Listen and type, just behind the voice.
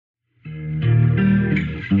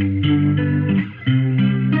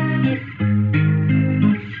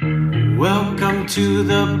to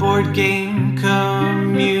the Board Game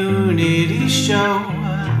Community Show.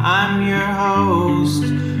 I'm your host,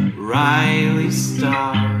 Riley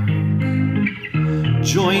Stark.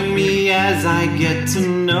 Join me as I get to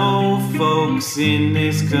know folks in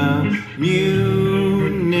this community.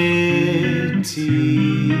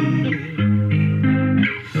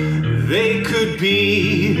 They could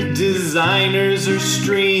be designers or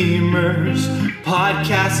streamers,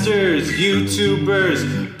 podcasters,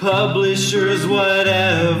 YouTubers, publishers,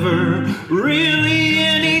 whatever. Really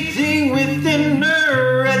anything with an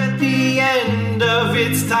 "er" at the end of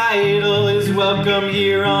its title is welcome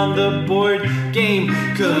here on the Board Game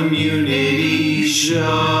Community Show.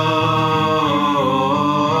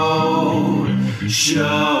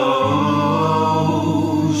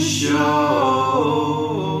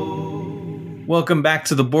 Welcome back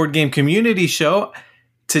to the Board Game Community Show.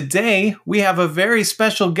 Today, we have a very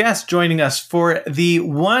special guest joining us for the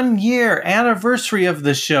 1-year anniversary of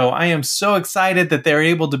the show. I am so excited that they're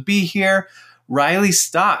able to be here. Riley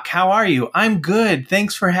Stock, how are you? I'm good.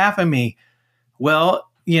 Thanks for having me. Well,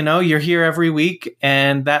 you know, you're here every week,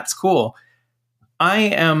 and that's cool. I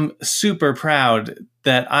am super proud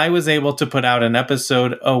that I was able to put out an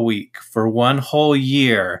episode a week for 1 whole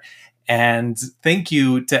year. And thank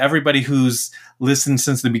you to everybody who's listened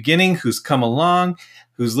since the beginning, who's come along,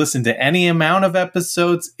 who's listened to any amount of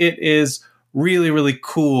episodes. It is really, really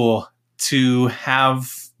cool to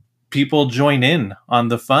have people join in on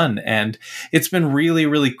the fun. And it's been really,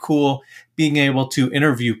 really cool being able to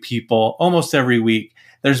interview people almost every week.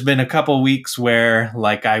 There's been a couple weeks where,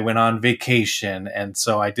 like, I went on vacation, and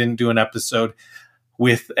so I didn't do an episode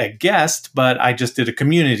with a guest, but I just did a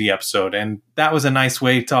community episode. And that was a nice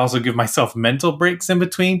way to also give myself mental breaks in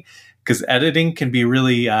between, because editing can be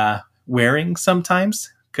really wearing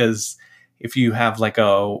sometimes. Because if you have like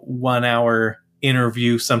a 1 hour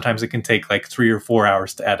interview, sometimes it can take like 3 or 4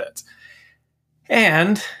 hours to edit.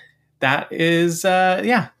 And that is,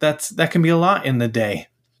 that can be a lot in the day,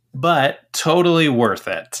 but totally worth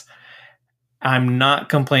it. I'm not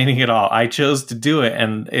complaining at all. I chose to do it,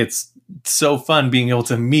 and it's so fun being able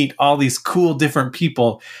to meet all these cool different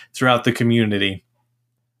people throughout the community.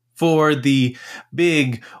 For the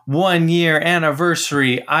big 1-year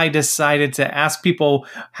anniversary, I decided to ask people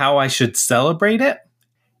how I should celebrate it.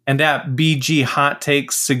 And at BG Hot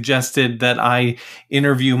Takes suggested that I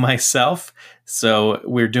interview myself. So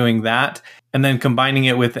we're doing that. And then combining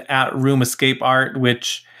it with at Room Escape Art,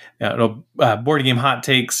 which Board Game Hot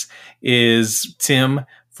Takes is Tim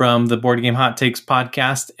from the Board Game Hot Takes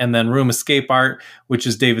podcast, and then Room Escape Art, which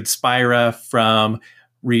is David Spira from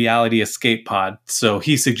Reality Escape Pod. So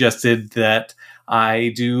he suggested that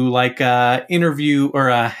I do like a interview or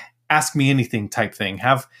a ask me anything type thing.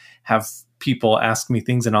 Have people ask me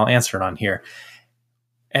things and I'll answer it on here.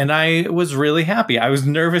 And I was really happy. I was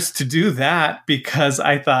nervous to do that because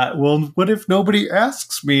I thought, well, what if nobody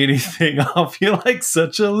asks me anything? I'll feel like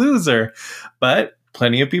such a loser. But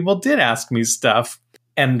plenty of people did ask me stuff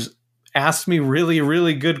and asked me really,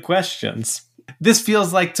 really good questions. This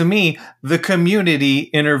feels like, to me, the community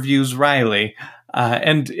interviews Riley.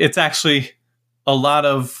 And it's actually a lot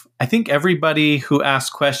of, I think everybody who asks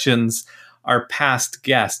questions are past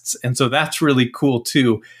guests. And so that's really cool,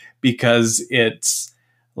 too, because it's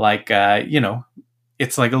like,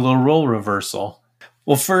 it's like a little role reversal.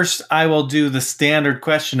 Well, first, I will do the standard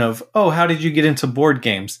question of, how did you get into board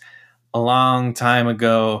games? A long time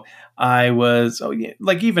ago, I was,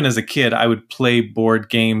 even as a kid, I would play board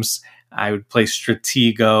games. I would play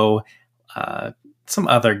Stratego, some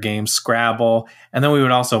other games, Scrabble. And then we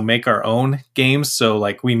would also make our own games. So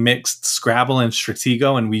like we mixed Scrabble and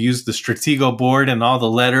Stratego, and we used the Stratego board and all the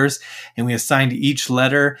letters, and we assigned each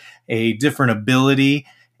letter a different ability.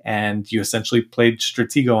 And you essentially played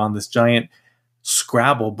Stratego on this giant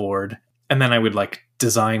Scrabble board. And then I would like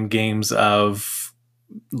design games of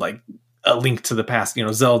like A Link to the Past,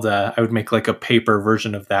 Zelda. I would make like a paper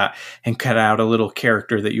version of that and cut out a little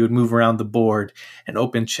character that you would move around the board and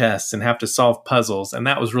open chests and have to solve puzzles. And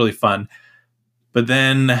that was really fun. But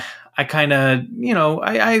then I kind of,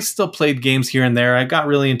 I still played games here and there. I got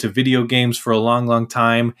really into video games for a long, long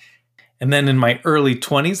time. And then in my early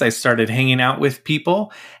 20s, I started hanging out with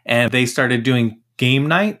people, and they started doing game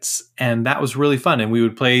nights, and that was really fun. And we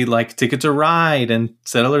would play like Ticket to Ride and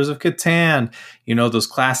Settlers of Catan, those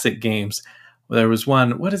classic games. There was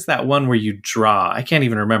one, what is that one where you draw? I can't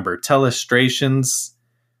even remember. Telestrations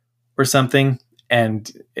or something.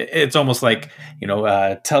 And it's almost like,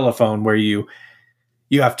 a telephone where you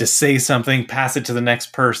have to say something, pass it to the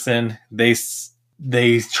next person. They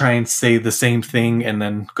they try and say the same thing and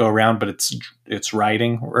then go around, but it's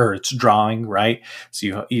writing or it's drawing, right? So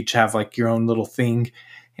you each have like your own little thing.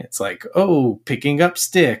 It's like, oh, picking up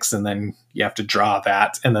sticks, and then you have to draw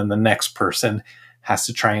that, and then the next person has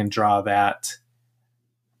to try and draw that,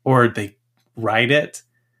 or they write it.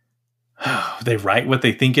 They write what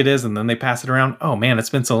they think it is, and then they pass it around. Oh man, it's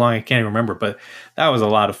been so long I can't even remember, but that was a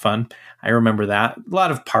lot of fun. I remember that. A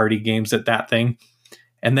lot of party games at that thing.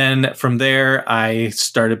 And then from there, I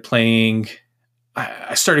started playing.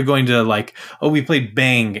 I started going to like, we played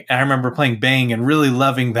Bang. I remember playing Bang and really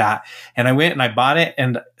loving that. And I went and I bought it.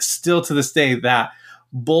 And still to this day, that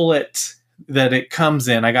bullet that it comes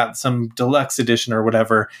in, I got some deluxe edition or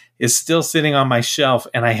whatever, is still sitting on my shelf.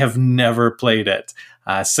 And I have never played it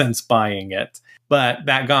since buying it. But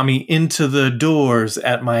that got me into the doors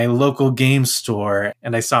at my local game store,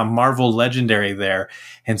 and I saw Marvel Legendary there.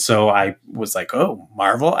 And so I was like, oh,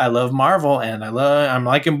 Marvel, I love Marvel, and I'm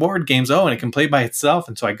liking board games. Oh, and it can play by itself.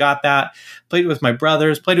 And so I got that, played it with my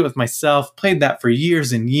brothers, played it with myself, played that for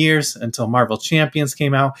years and years until Marvel Champions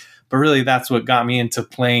came out. But really, that's what got me into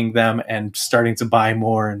playing them and starting to buy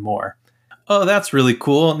more and more. Oh, that's really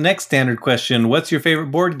cool. Next standard question, what's your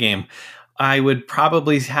favorite board game? I would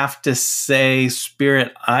probably have to say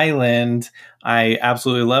Spirit Island. I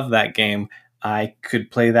absolutely love that game. I could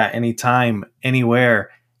play that anytime, anywhere,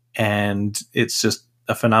 and it's just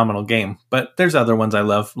a phenomenal game. But there's other ones I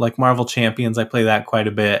love, like Marvel Champions. I play that quite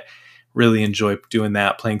a bit. Really enjoy doing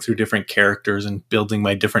that, playing through different characters and building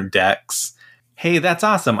my different decks. Hey, that's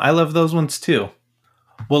awesome. I love those ones too.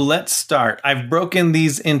 Well, let's start. I've broken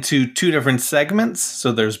these into two different segments.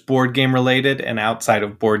 So there's board game related and outside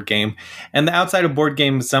of board game. And the outside of board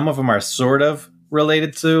game, some of them are sort of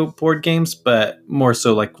related to board games, but more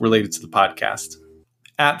so like related to the podcast.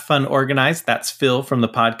 At Fun Organized, that's Phil from the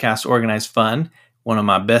podcast Organized Fun, one of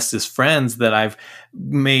my bestest friends that I've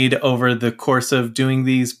made over the course of doing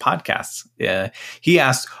these podcasts. He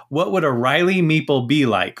asked, what would a Riley meeple be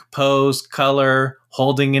like? Pose, color,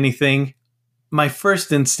 holding anything? My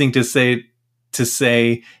first instinct is to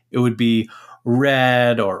say it would be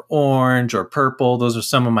red or orange or purple. Those are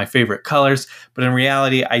some of my favorite colors. But in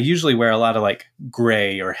reality, I usually wear a lot of like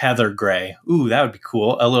gray or heather gray. Ooh, that would be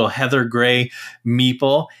cool. A little heather gray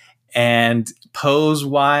meeple. And pose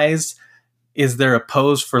wise, is there a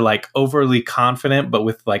pose for like overly confident, but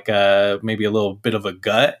with like maybe a little bit of a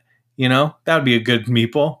gut? You know, that would be a good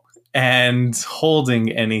meeple. And holding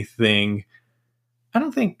anything, I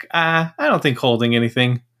don't think holding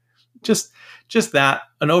anything. Just that,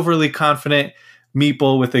 an overly confident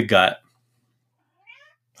meeple with a gut.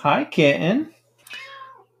 Hi, kitten.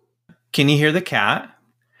 Can you hear the cat?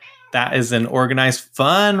 That is an Organized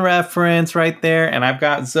Fun reference right there. And I've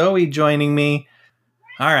got Zoe joining me.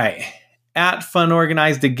 All right. At Fun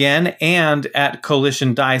Organized again and at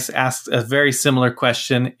Coalition Dice asks a very similar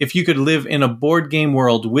question. If you could live in a board game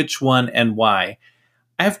world, which one and why?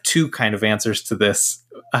 I have two kind of answers to this.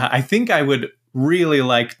 I think I would really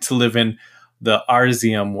like to live in the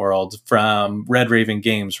Arzium world from Red Raven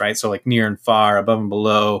Games, right? So like Near and Far, Above and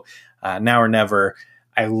Below, Now or Never.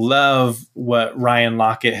 I love what Ryan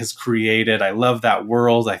Lockett has created. I love that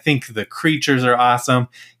world. I think the creatures are awesome.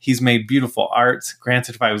 He's made beautiful art.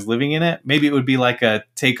 Granted, if I was living in it, maybe it would be like a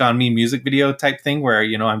Take On Me music video type thing where,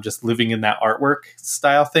 you know, I'm just living in that artwork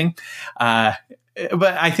style thing.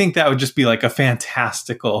 But I think that would just be like a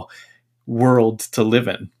fantastical world to live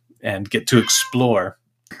in and get to explore.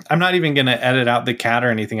 I'm not even going to edit out the cat or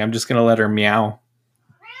anything. I'm just going to let her meow.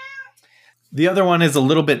 The other one is a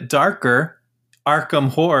little bit darker, Arkham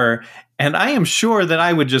Horror, and I am sure that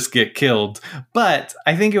I would just get killed. But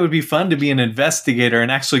I think it would be fun to be an investigator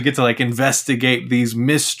and actually get to like investigate these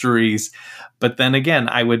mysteries. But then again,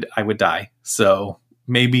 I would die. So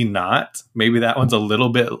maybe not. Maybe that one's a little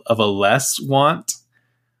bit of a less want.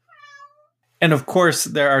 And of course,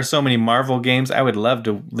 there are so many Marvel games. I would love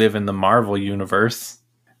to live in the Marvel universe.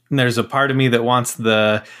 And there's a part of me that wants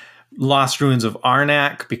the Lost Ruins of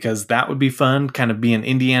Arnak because that would be fun, kind of being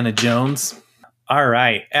Indiana Jones. All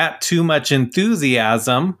right. At Too Much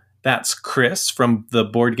Enthusiasm, that's Chris from the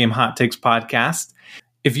Board Game Hot Takes podcast.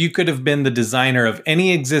 If you could have been the designer of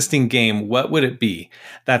any existing game, what would it be?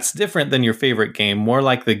 That's different than your favorite game, more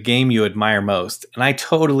like the game you admire most. And I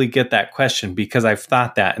totally get that question because I've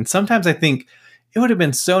thought that. And sometimes I think it would have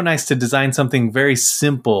been so nice to design something very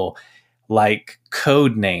simple like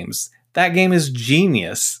Code Names. That game is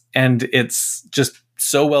genius and it's just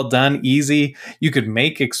so well done, easy. You could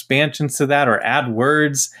make expansions to that or add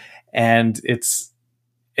words, and it's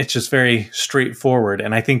just very straightforward.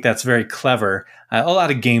 And I think that's very clever. A lot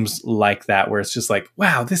of games like that, where it's just like,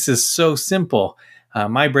 wow, this is so simple.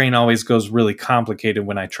 My brain always goes really complicated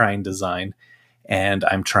when I try and design, and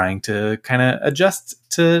I'm trying to kind of adjust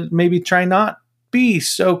to maybe try not be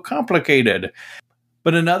so complicated.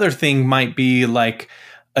 But another thing might be like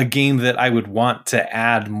a game that I would want to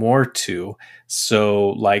add more to.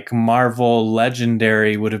 So like Marvel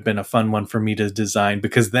Legendary would have been a fun one for me to design,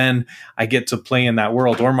 because then I get to play in that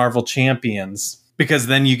world, or Marvel Champions, because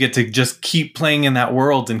then you get to just keep playing in that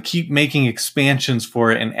world and keep making expansions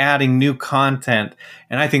for it and adding new content.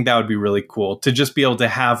 And I think that would be really cool to just be able to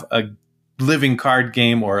have a living card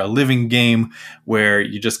game or a living game where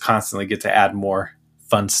you just constantly get to add more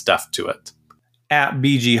fun stuff to it. At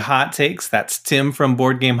BG Hot Takes, that's Tim from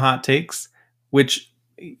Board Game Hot Takes, which,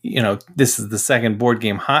 this is the second Board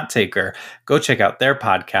Game Hot Taker. Go check out their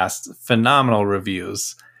podcast. Phenomenal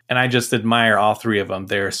reviews. And I just admire all three of them.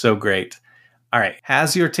 They're so great. All right.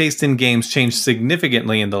 Has your taste in games changed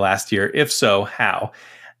significantly in the last year? If so, how?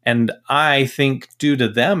 And I think due to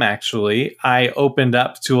them, actually, I opened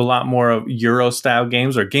up to a lot more of Euro-style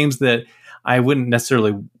games, or games that I wouldn't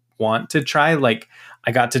necessarily want to try. Like,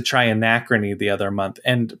 I got to try Anachrony the other month,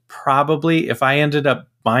 and probably if I ended up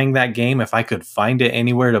buying that game, if I could find it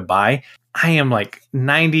anywhere to buy, I am like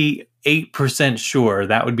 98% sure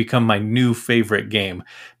that would become my new favorite game,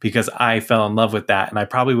 because I fell in love with that, and I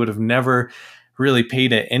probably would have never really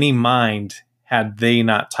paid it any mind had they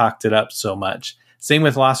not talked it up so much. Same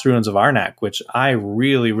with Lost Ruins of Arnak, which I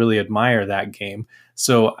really, really admire that game.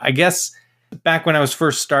 So I guess back when I was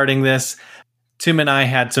first starting this, Tim and I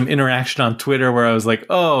had some interaction on Twitter where I was like,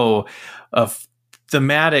 oh, a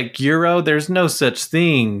thematic Euro, there's no such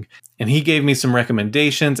thing. And he gave me some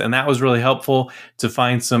recommendations, and that was really helpful to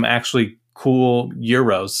find some actually cool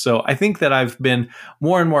Euros. So I think that I've been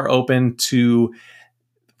more and more open to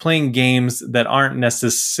playing games that aren't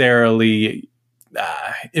necessarily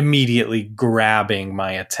immediately grabbing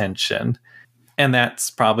my attention. And that's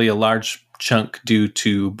probably a large chunk due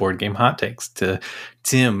to Board Game Hot Takes, to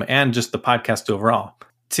Tim, and just the podcast overall.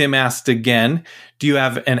 Tim asked again, do you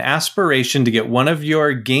have an aspiration to get one of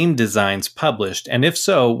your game designs published? And if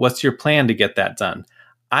so, what's your plan to get that done?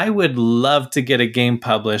 I would love to get a game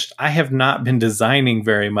published. I have not been designing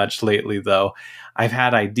very much lately, though. I've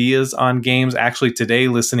had ideas on games. Actually, today,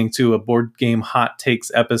 listening to a Board Game Hot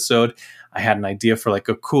Takes episode, I had an idea for like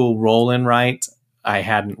a cool roll and write. I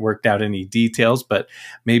hadn't worked out any details, but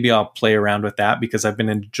maybe I'll play around with that, because I've been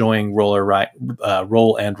enjoying roll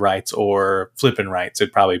and writes, or flip and writes.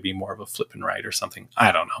 It'd probably be more of a flip and write or something.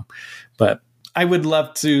 I don't know. But I would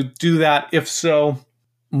love to do that. If so,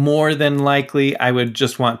 more than likely, I would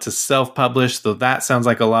just want to self-publish, though that sounds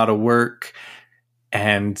like a lot of work,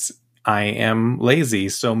 and I am lazy.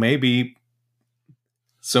 So maybe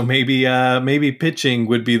pitching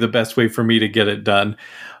would be the best way for me to get it done.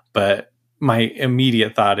 But my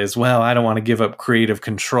immediate thought is, well, I don't want to give up creative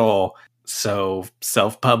control, so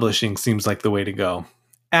self-publishing seems like the way to go.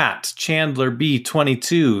 At Chandler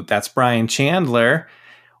B22, that's Brian Chandler.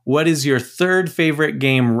 What is your third favorite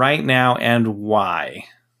game right now, and why?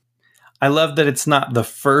 I love that it's not the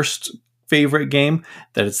first favorite game,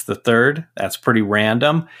 that it's the third. That's pretty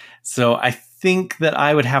random. So I think that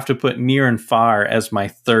I would have to put Near and Far as my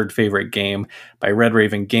third favorite game by Red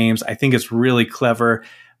Raven Games. I think it's really clever.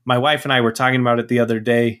 My wife and I were talking about it the other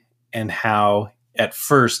day, and how at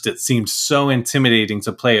first it seemed so intimidating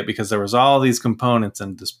to play it, because there was all these components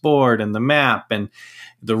and this board and the map, and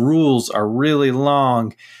the rules are really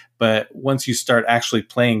long. But once you start actually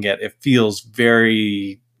playing it, it feels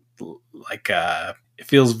very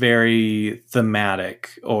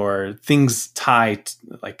thematic, or things tied,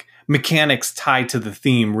 like mechanics tied to the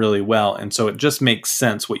theme really well. And so it just makes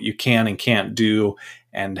sense what you can and can't do,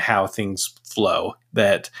 and how things flow,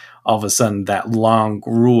 that all of a sudden that long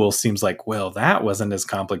rule seems like, well, that wasn't as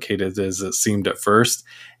complicated as it seemed at first.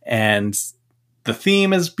 And the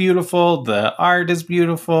theme is beautiful. The art is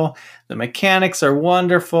beautiful. The mechanics are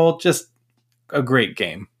wonderful. Just a great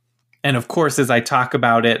game. And of course, as I talk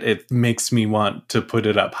about it, it makes me want to put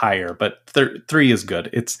it up higher. But 3 is good.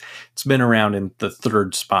 It's been around in the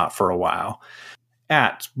third spot for a while.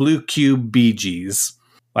 At Blue Cube BGs,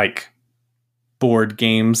 like board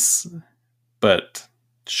games, but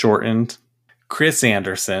shortened. Chris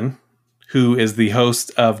Anderson, who is the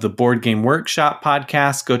host of the Board Game Workshop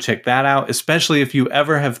podcast. Go check that out, especially if you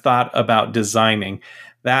ever have thought about designing.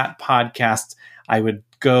 That podcast, I would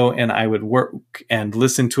go and I would work and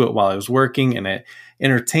listen to it while I was working, and it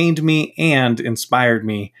entertained me and inspired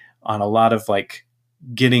me on a lot of like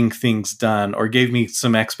getting things done, or gave me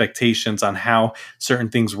some expectations on how certain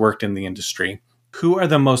things worked in the industry. Who are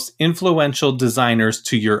the most influential designers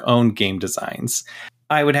to your own game designs?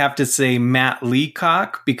 I would have to say Matt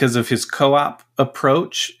Leacock because of his co-op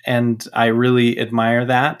approach, and I really admire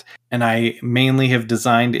that. And I mainly have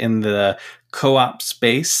designed in the co-op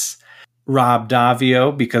space. Rob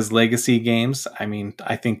Davio because legacy games. I mean,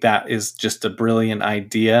 I think that is just a brilliant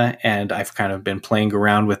idea, and I've kind of been playing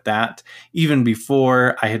around with that. Even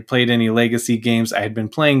before I had played any legacy games, I had been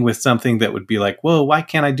playing with something that would be like, whoa, why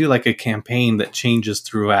can't I do like a campaign that changes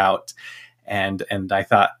throughout? And I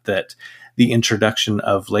thought that the introduction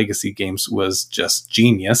of legacy games was just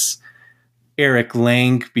genius. Eric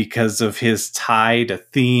Lang because of his tie to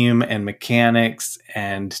theme and mechanics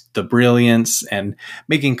and the brilliance and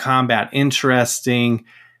making combat interesting.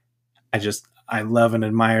 I love and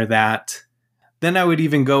admire that. Then I would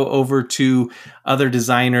even go over to other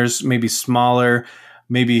designers, maybe smaller,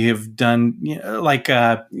 maybe have done, like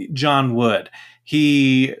John Wood.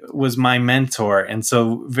 He was my mentor, and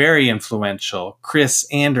so very influential. Chris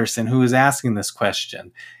Anderson, who was asking this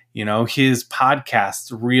question, his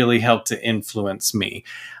podcast really helped to influence me.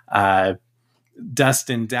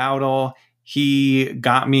 Dustin Dowdle, he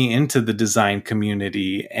got me into the design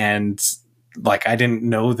community, and like I didn't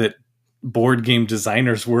know that board game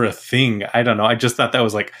designers were a thing. I don't know. I just thought that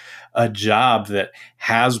was like a job that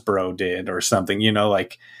Hasbro did or something,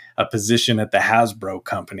 like a position at the Hasbro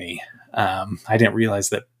company. I didn't realize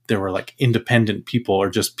that there were like independent people or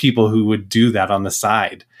just people who would do that on the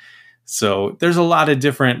side. So there's a lot of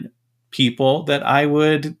different people that I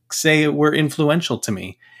would say were influential to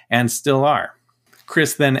me and still are.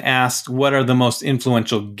 Chris then asked, what are the most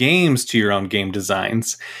influential games to your own game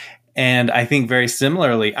designs? And I think very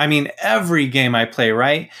similarly, I mean, every game I play,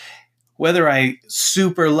 right? Whether I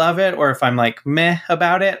super love it or if I'm like meh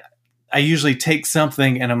about it, I usually take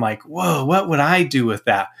something and I'm like, whoa, what would I do with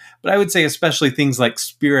that? But I would say especially things like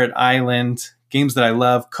Spirit Island, games that I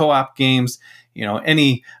love, co-op games,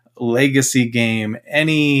 any legacy game,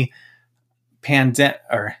 any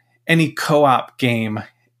any co-op game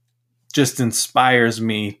just inspires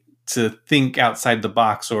me to think outside the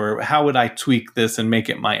box, or how would I tweak this and make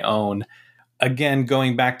it my own? Again,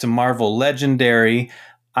 going back to Marvel Legendary,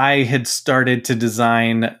 I had started to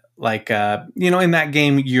design like, in that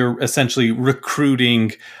game, you're essentially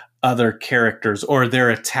recruiting other characters or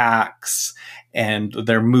their attacks and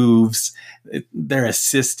their moves. They're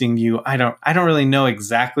assisting you. I don't really know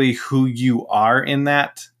exactly who you are in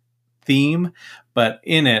that theme, but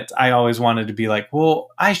in it, I always wanted to be like, well,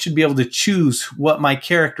 I should be able to choose what my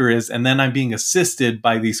character is, and then I'm being assisted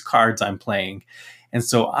by these cards I'm playing. And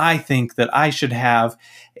so I think that I should have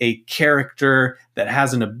a character that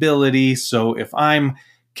has an ability. So if I'm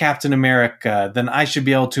Captain America, then I should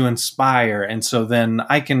be able to inspire. And so then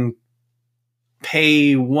I can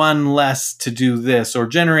pay one less to do this or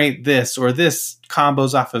generate this, or this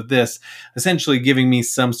combos off of this, essentially giving me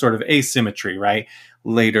some sort of asymmetry, right?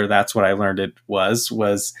 Later, that's what I learned it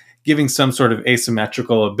was giving some sort of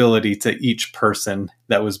asymmetrical ability to each person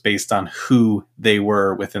that was based on who they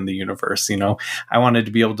were within the universe. I wanted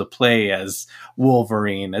to be able to play as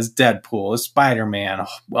Wolverine, as Deadpool, as Spider-Man,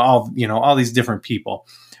 all these different people,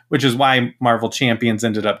 which is why Marvel Champions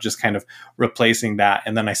ended up just kind of replacing that.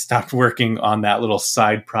 And then I stopped working on that little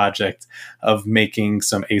side project of making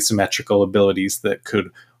some asymmetrical abilities that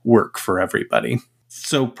could work for everybody.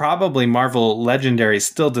 So probably Marvel Legendary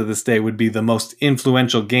still to this day would be the most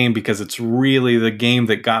influential game, because it's really the game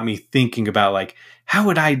that got me thinking about like, how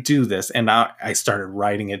would I do this? And I started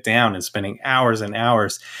writing it down and spending hours and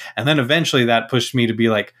hours. And then eventually that pushed me to be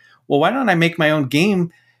like, well, why don't I make my own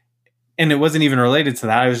game? And it wasn't even related to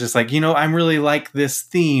that. I was just like, I'm really like this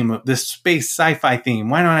theme, this space sci-fi theme.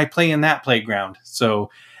 Why don't I play in that playground? So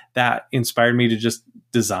that inspired me to just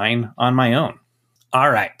design on my own. All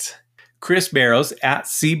right. Chris Barrows at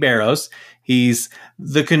C Barrows. He's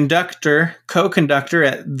the co-conductor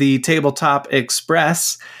at the Tabletop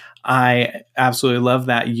Express. I absolutely love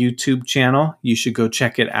that YouTube channel. You should go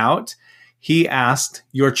check it out. He asked,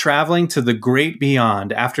 you're traveling to the great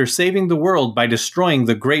beyond after saving the world by destroying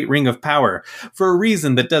the Great Ring of Power. For a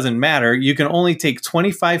reason that doesn't matter, you can only take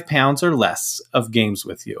 25 pounds or less of games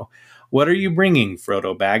with you. What are you bringing,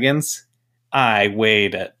 Frodo Baggins? I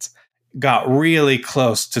weighed it. Got really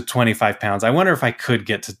close to 25 pounds. I wonder if I could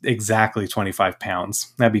get to exactly 25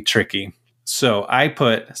 pounds. That'd be tricky. So I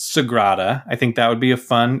put Sagrada. I think that would be a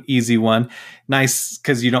fun, easy one. Nice,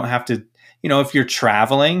 because you don't have to, if you're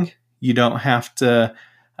traveling, you don't have to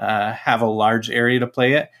have a large area to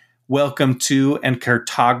play it. Welcome to and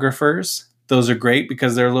Cartographers. Those are great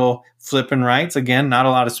because they're little flip and writes. Again, not a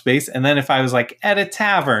lot of space. And then if I was like at a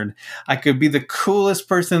tavern, I could be the coolest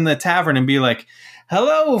person in the tavern and be like,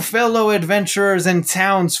 Hello, fellow adventurers and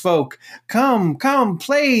townsfolk. Come,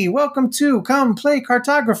 play. Welcome to come play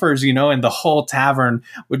cartographers, and the whole tavern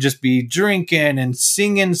would just be drinking and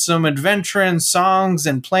singing some adventuring songs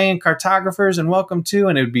and playing cartographers and welcome to,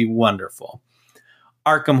 and it would be wonderful.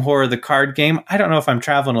 Arkham Horror, the card game. I don't know if I'm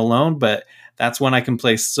traveling alone, but that's one I can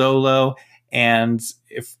play solo. And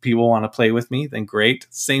if people want to play with me, then great.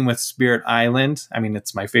 Same with Spirit Island. I mean,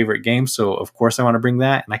 it's my favorite game, so of course I want to bring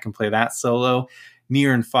that, and I can play that solo.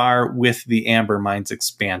 Near and Far with the Amber Mines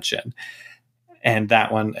expansion. And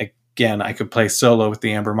that one, again, I could play solo with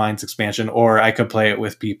the Amber Mines expansion, or I could play it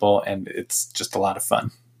with people, and it's just a lot of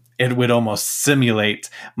fun. It would almost simulate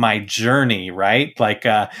my journey, right? Like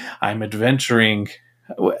I'm adventuring.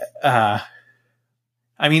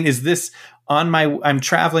 Is this I'm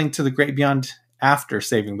traveling to the great beyond after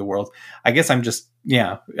saving the world. I guess I'm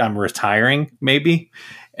retiring maybe.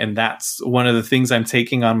 And that's one of the things I'm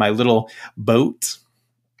taking on my little boat.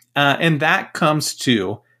 And that comes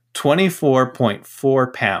to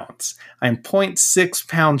 24.4 pounds. I'm 0.6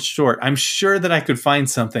 pounds short. I'm sure that I could find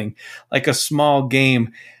something like a small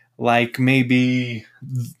game, like maybe,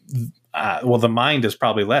 the Mind is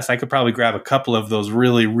probably less. I could probably grab a couple of those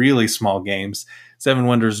really, really small games, Seven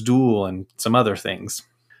Wonders Duel and some other things.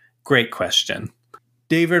 Great question.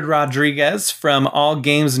 David Rodriguez from All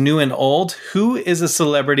Games New and Old. Who is a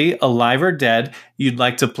celebrity, alive or dead, you'd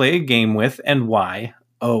like to play a game with and why?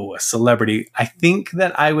 Oh, a celebrity. I think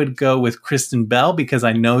that I would go with Kristen Bell because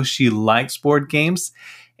I know she likes board games,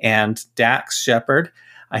 and Dax Shepard.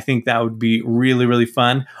 I think that would be really, really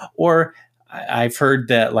fun. Or I've heard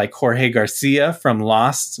that like Jorge Garcia from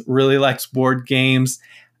Lost really likes board games.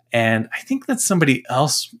 And I think that somebody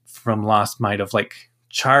else from Lost might have, like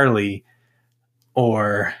Charlie.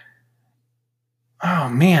 Or, oh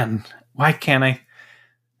man, why can't I?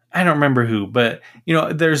 I don't remember who, but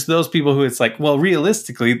there's those people who it's like, well,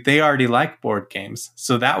 realistically, they already like board games.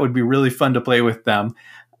 So that would be really fun to play with them.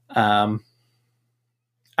 I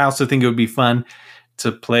also think it would be fun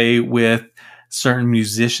to play with certain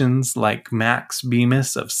musicians like Max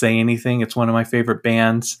Bemis of Say Anything. It's one of my favorite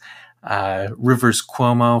bands. Rivers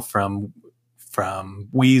Cuomo from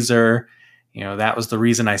Weezer. That was the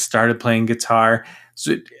reason I started playing guitar.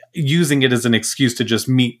 So using it as an excuse to just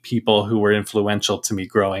meet people who were influential to me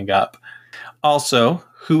growing up. Also,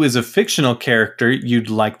 who is a fictional character you'd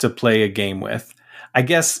like to play a game with? I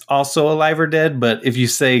guess also alive or dead, but if you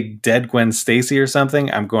say dead Gwen Stacy or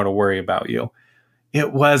something, I'm going to worry about you.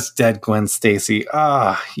 It was dead Gwen Stacy.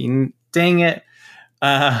 Dang it.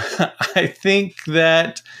 I think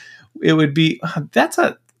that it would be,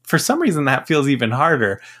 for some reason that feels even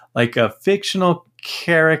harder. Like a fictional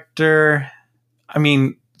character. I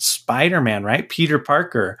mean, Spider-Man, right? Peter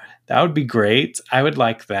Parker. That would be great. I would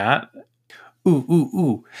like that.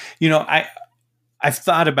 Ooh. I've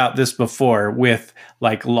thought about this before with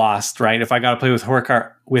like Lost, right? If I got to play with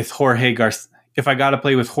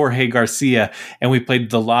Jorge Garcia and we played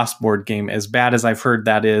the Lost board game, as bad as I've heard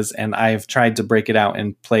that is, and I've tried to break it out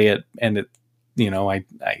and play it, and it, I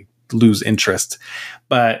lose interest.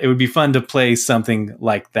 But it would be fun to play something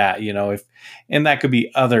like that, and that could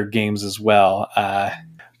be other games as well.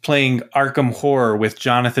 Playing Arkham Horror with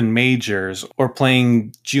Jonathan Majors, or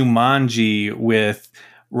playing Jumanji with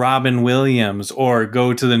Robin Williams, or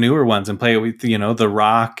go to the newer ones and play it with, The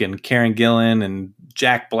Rock and Karen Gillan and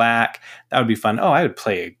Jack Black. That would be fun. Oh, I would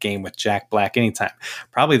play a game with Jack Black anytime.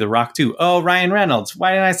 Probably The Rock too. Oh, Ryan Reynolds.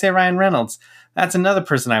 Why didn't I say Ryan Reynolds? That's another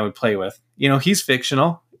person I would play with. He's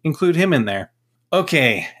fictional. Include him in there.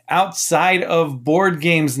 Okay, outside of board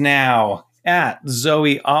games now, at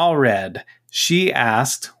Zoe Allred. She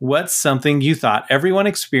asked, what's something you thought everyone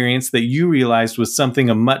experienced that you realized was something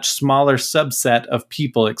a much smaller subset of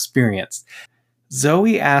people experienced?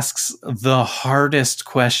 Zoe asks the hardest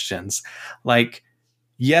questions. Like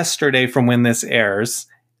yesterday, from when this airs,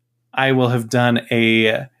 I will have done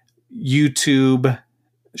a YouTube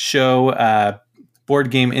show,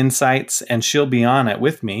 Board Game Insights, and she'll be on it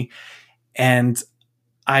with me. And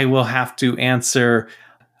I will have to answer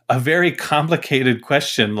a very complicated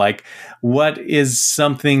question, like what is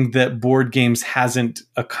something that board games hasn't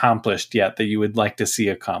accomplished yet that you would like to see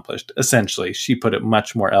accomplished? Essentially, she put it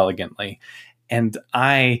much more elegantly. And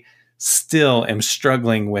I still am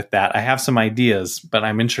struggling with that. I have some ideas, but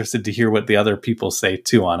I'm interested to hear what the other people say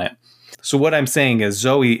too on it. So what I'm saying is,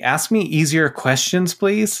 Zoe, ask me easier questions,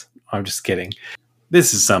 please. I'm just kidding.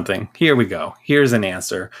 This is something. Here we go. Here's an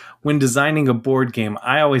answer. When designing a board game,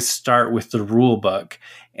 I always start with the rule book,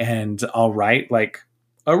 and I'll write like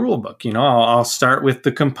a rule book. I'll start with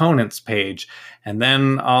the components page, and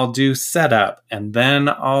then I'll do setup, and then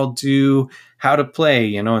I'll do how to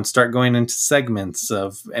play, and start going into segments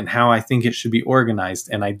of and how I think it should be organized.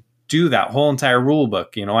 And I do that whole entire rule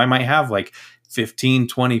book. I might have like 15,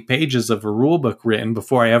 20 pages of a rule book written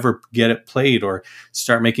before I ever get it played or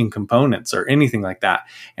start making components or anything like that.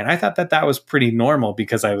 And I thought that was pretty normal,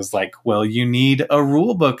 because I was like, well, you need a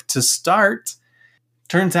rule book to start.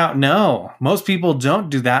 Turns out, no, most people don't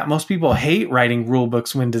do that. Most people hate writing rule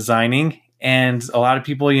books when designing. And a lot of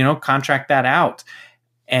people, contract that out,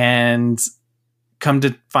 and come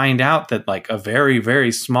to find out that like a very,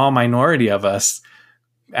 very small minority of us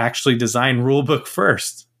actually design rule book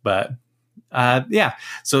first. But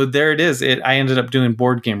so there it is. I ended up doing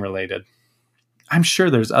board game related. I'm sure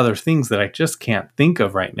there's other things that I just can't think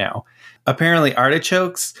of right now. Apparently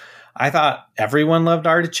artichokes. I thought everyone loved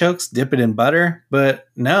artichokes, dip it in butter, but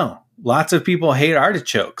no, lots of people hate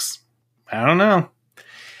artichokes. I don't know.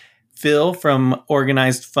 Phil from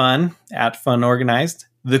Organized Fun at Fun Organized.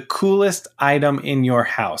 The coolest item in your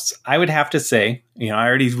house. I would have to say, I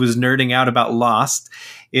already was nerding out about Lost,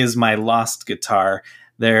 is my Lost guitar.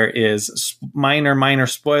 There is minor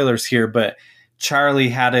spoilers here, but Charlie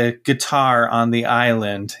had a guitar on the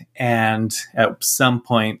island, and at some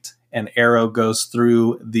point an arrow goes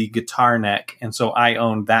through the guitar neck, and so I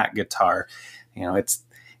own that guitar.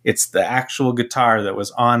 It's the actual guitar that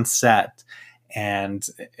was on set, and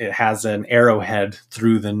it has an arrowhead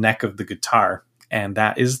through the neck of the guitar, and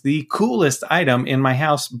that is the coolest item in my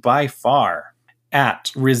house by far.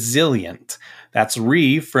 At Resilient, that's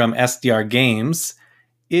Re from SDR Games.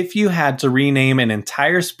 If you had to rename an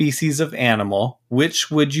entire species of animal, which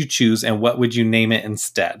would you choose, and what would you name it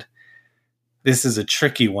instead? This is a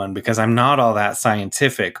tricky one because I'm not all that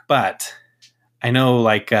scientific, but I know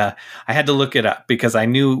I had to look it up because I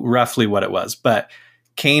knew roughly what it was. But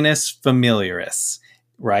Canis familiaris,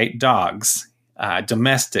 right? Dogs,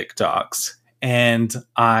 domestic dogs. And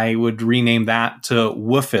I would rename that to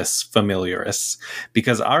Woofus familiaris,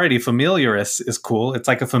 because already familiaris is cool. It's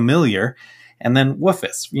like a familiar. And then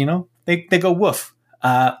Woofus, they go woof.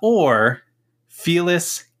 Or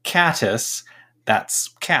Felis catus, that's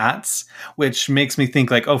cats, which makes me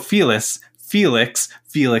think like, oh, Felix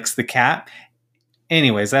the cat.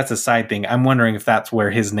 Anyways, that's a side thing. I'm wondering if that's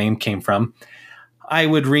where his name came from. I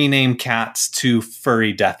would rename cats to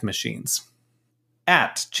furry death machines.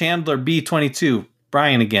 At Chandler B22,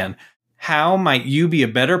 Brian again. How might you be a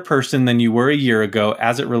better person than you were a year ago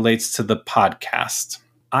as it relates to the podcast?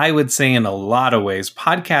 I would say in a lot of ways,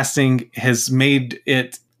 podcasting has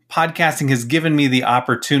given me the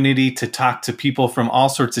opportunity to talk to people from all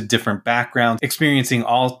sorts of different backgrounds, experiencing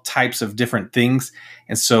all types of different things.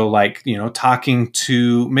 And so talking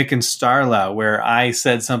to Mick and Starla, where I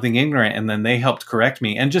said something ignorant and then they helped correct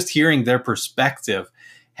me, and just hearing their perspective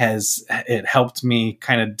it helped me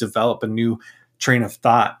kind of develop a new train of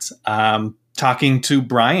thought. Talking to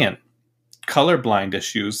Brian, colorblind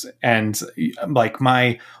issues, and like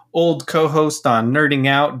my old co-host on Nerding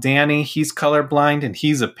Out, Danny, he's colorblind and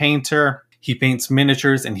he's a painter. He paints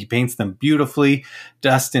miniatures and he paints them beautifully.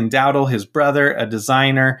 Dustin Dowdle, his brother, a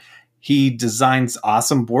designer. He designs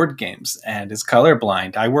awesome board games and is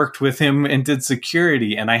colorblind. I worked with him and did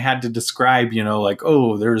security, and I had to describe,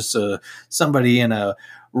 there's somebody in a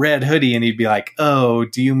red hoodie, and he'd be like, oh,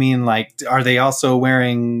 do you mean are they also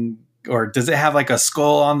wearing, or does it have like a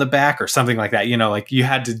skull on the back or something like that? You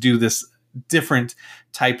had to do this different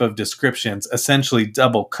type of descriptions, essentially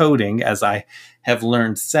double coding, as I have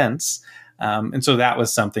learned since. And so that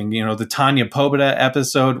was something. The Tanya Pobeda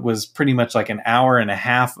episode was pretty much like an hour and a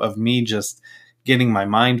half of me just getting my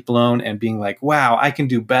mind blown and being like, wow, I can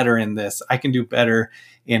do better in this. I can do better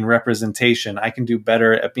in representation. I can do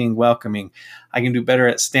better at being welcoming. I can do better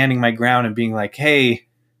at standing my ground and being like, hey,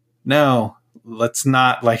 no, let's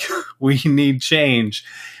not, we need change.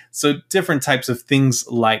 So different types of things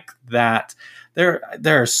like that. There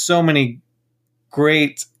are so many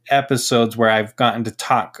great episodes where I've gotten to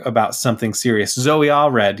talk about something serious. Zoe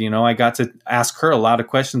Allred, I got to ask her a lot of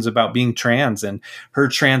questions about being trans and her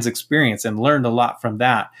trans experience, and learned a lot from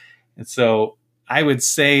that. And so I would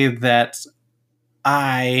say that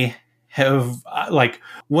I have,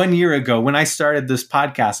 1 year ago when I started this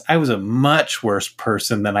podcast, I was a much worse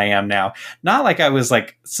person than I am now. Not like I was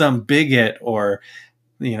like some bigot or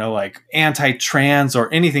anti-trans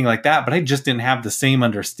or anything like that, but I just didn't have the same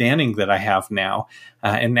understanding that I have now.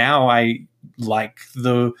 And now I like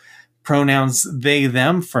the pronouns they,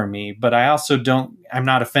 them for me, but I also I'm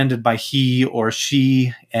not offended by he or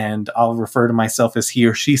she, and I'll refer to myself as he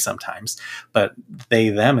or she sometimes, but they,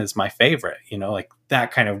 them is my favorite,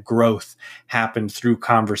 that kind of growth happened through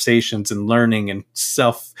conversations and learning and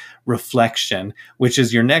self-reflection, which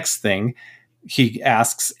is your next thing. He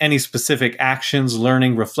asks any specific actions,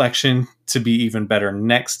 learning, reflection to be even better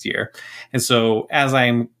next year. And so as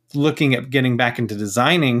I'm looking at getting back into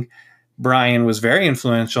designing, Brian was very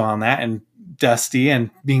influential on that, and Dusty,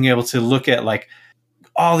 and being able to look at like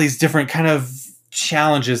all these different kind of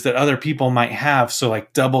challenges that other people might have. So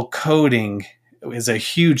like double coding is a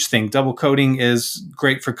huge thing. Double coding is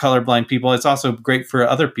great for colorblind people. It's also great for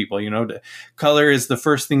other people. Color is the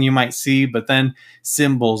first thing you might see, but then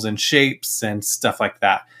symbols and shapes and stuff like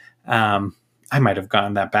that. I might have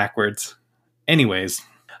gotten that backwards. Anyways,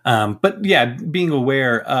 but yeah, being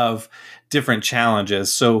aware of different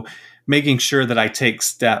challenges. So making sure that I take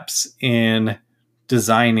steps in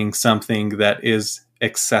designing something that is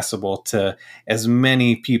accessible to as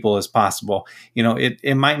many people as possible.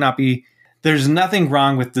 It might not be, there's nothing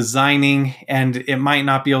wrong with designing, and it might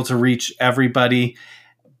not be able to reach everybody,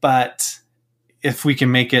 but if we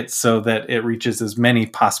can make it so that it reaches as many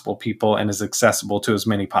possible people and is accessible to as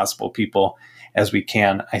many possible people as we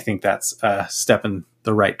can, I think that's a step in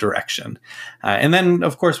the right direction. And then,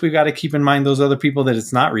 of course, we've got to keep in mind those other people that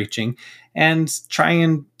it's not reaching and try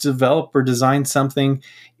and develop or design something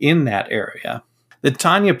in that area. The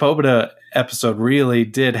Tanya Pobeda episode really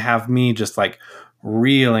did have me just like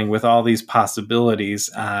reeling with all these possibilities,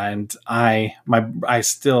 and I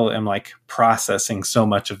still am like processing so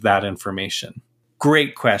much of that information.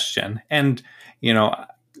 Great question. And when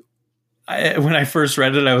I first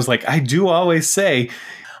read it, I was like, I do always say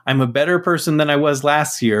I'm a better person than I was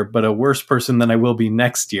last year, but a worse person than I will be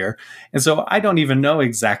next year. And so I don't even know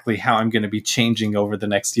exactly how I'm going to be changing over the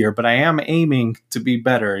next year, but I am aiming to be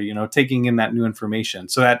better, taking in that new information.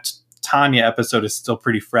 So that Tanya episode is still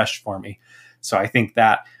pretty fresh for me. So I think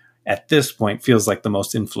that at this point feels like the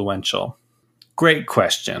most influential. Great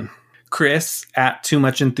question. Chris at Too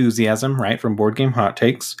Much Enthusiasm, right, from Board Game Hot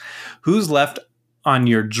Takes. Who's left on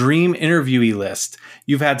your dream interviewee list?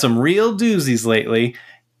 You've had some real doozies lately.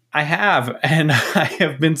 I have, and I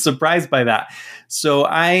have been surprised by that. So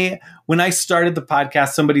when I started the podcast,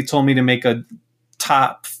 somebody told me to make a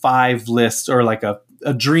top 5 list, or like a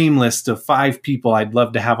dream list of 5 people I'd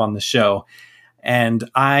love to have on the show. And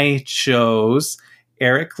I chose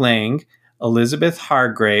Eric Lang, Elizabeth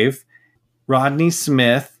Hargrave, Rodney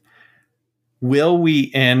Smith, Will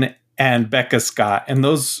Wheaton, and Becca Scott. And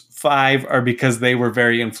those 5 are because they were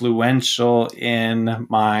very influential in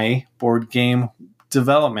my board game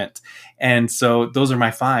development. And so those are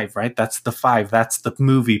my 5, right? That's the 5. That's the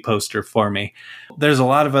movie poster for me. There's a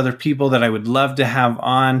lot of other people that I would love to have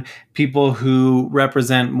on, people who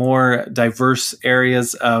represent more diverse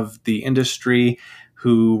areas of the industry,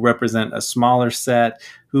 who represent a smaller set,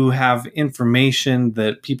 who have information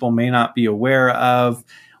that people may not be aware of,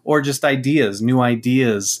 or just ideas, new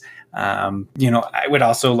ideas. I would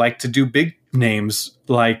also like to do big names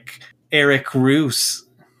like Eric Roos.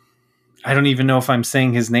 I don't even know if I'm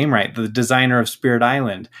saying his name right, the designer of Spirit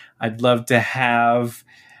Island. I'd love to have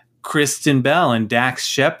Kristen Bell and Dax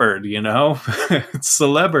Shepard,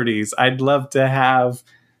 celebrities. I'd love to have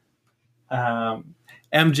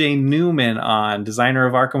MJ Newman on, designer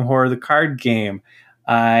of Arkham Horror, the card game.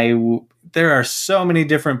 There are so many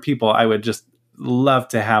different people I would just love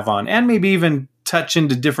to have on, and maybe even touch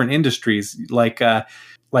into different industries, like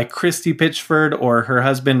Christy Pitchford or her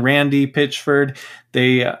husband Randy Pitchford.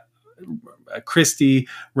 Christy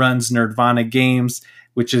runs Nerdvana Games,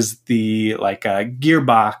 which is the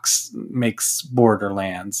Gearbox makes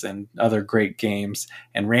Borderlands and other great games.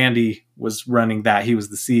 And Randy was running that. He was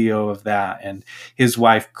the CEO of that. And his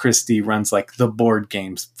wife, Christy, runs like the board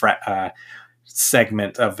games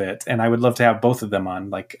segment of it. And I would love to have both of them on.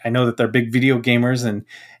 Like, I know that they're big video gamers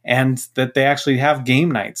and that they actually have game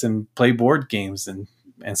nights and play board games and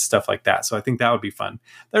stuff like that. So I think that would be fun.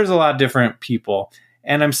 There's a lot of different people,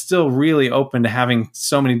 and I'm still really open to having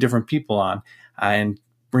so many different people on and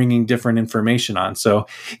bringing different information on. So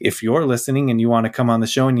if you're listening and you want to come on the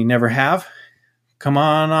show and you never have, come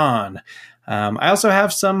on. I also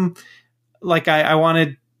have some, I want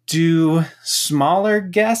to do smaller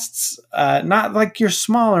guests, not like you're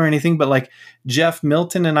small or anything, but like Jeff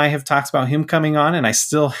Milton and I have talked about him coming on, and I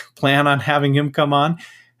still plan on having him come on.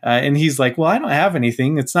 And he's like, well, I don't have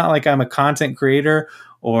anything. It's not like I'm a content creator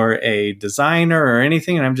or a designer or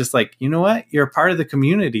anything. And I'm just like, you know what? You're a part of the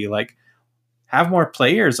community. Like, have more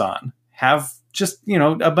players on. Have just,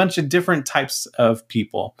 a bunch of different types of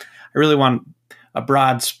people. I really want a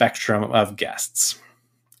broad spectrum of guests.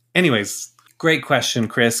 Anyways, great question,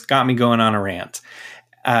 Chris. Got me going on a rant.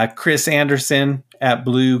 Chris Anderson at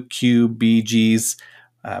Blue QBGs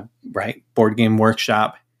right? Board Game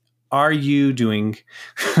Workshop. Are you doing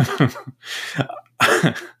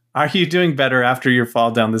are you doing better after your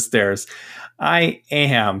fall down the stairs? I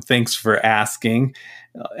am. Thanks for asking.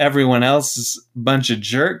 Everyone else is a bunch of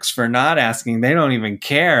jerks for not asking. They don't even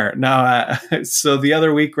care. No, so the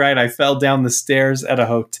other week, right, I fell down the stairs at a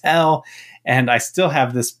hotel, and I still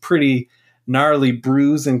have this pretty gnarly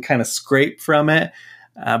bruise and kind of scrape from it.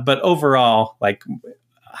 But overall, like,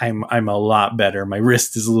 I'm a lot better. My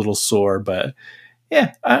wrist is a little sore, but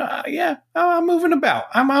yeah, I'm moving about.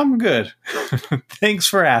 I'm good. Thanks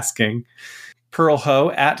for asking. Pearl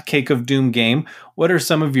Ho at Cake of Doom Game. What are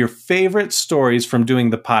some of your favorite stories from doing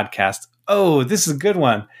the podcast? Oh, this is a good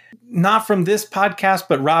one. Not from this podcast,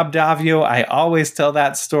 but Rob Davio. I always tell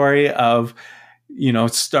that story of,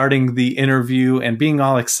 starting the interview and being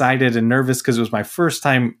all excited and nervous because it was my first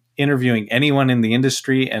time interviewing anyone in the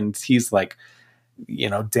industry. And he's like,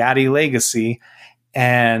 daddy legacy.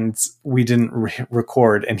 And we didn't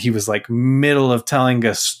record. And he was like middle of telling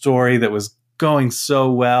a story that was going so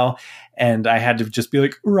well. And I had to just be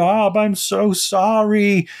like, Rob, I'm so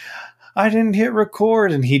sorry. I didn't hit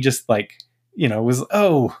record. And he just was,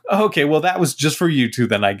 oh, okay, well, that was just for you two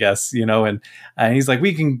then, I guess, and he's like,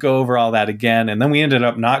 we can go over all that again. And then we ended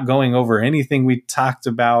up not going over anything we talked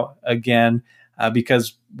about again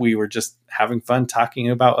because we were just having fun talking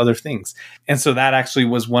about other things. And so that actually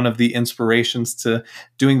was one of the inspirations to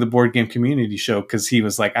doing the Board Game Community Show, because he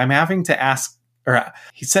was like, I'm having to ask, or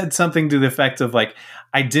he said something to the effect of like,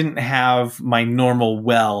 I didn't have my normal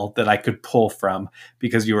well that I could pull from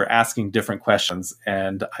because you were asking different questions.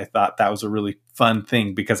 And I thought that was a really fun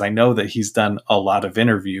thing because I know that he's done a lot of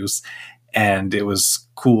interviews, and it was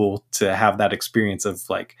cool to have that experience of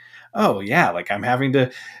like, oh yeah, like I'm having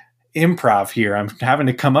to improv here. I'm having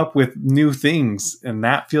to come up with new things, and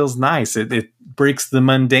that feels nice. It breaks the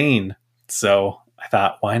mundane. So I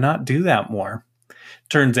thought, why not do that more?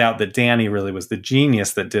 Turns out that Danny really was the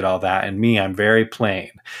genius that did all that, and me, I'm very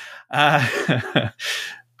plain. Other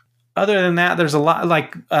than that, there's a lot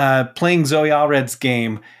like playing Zoe Allred's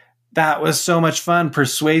game. That was so much fun.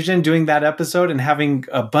 Persuasion, doing that episode and having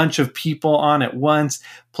a bunch of people on at once,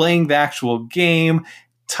 playing the actual game,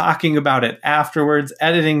 talking about it afterwards,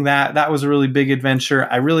 editing that was a really big adventure.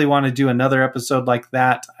 I really want to do another episode like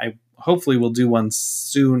that. I hopefully will do one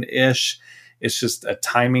soon-ish. It's just a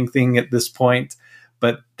timing thing at this point,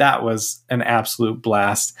 but that was an absolute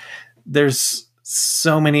blast. There's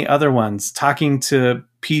so many other ones. Talking to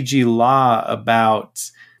PG Law about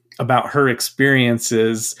her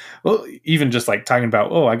experiences. Well, even just like talking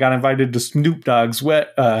about, I got invited to Snoop Dogg's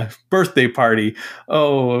birthday party.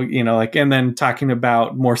 And then talking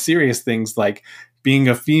about more serious things like being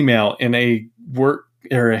a female in a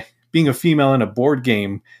being a female in a board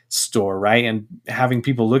game store, right? And having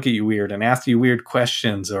people look at you weird and ask you weird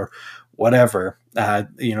questions or whatever.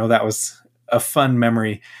 That was a fun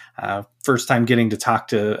memory. First time getting to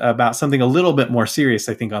talk about something a little bit more serious,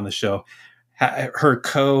 I think, on the show. Her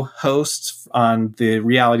co-host on the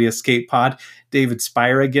Reality Escape Pod, David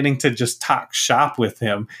Spira, getting to just talk shop with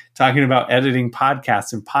him, talking about editing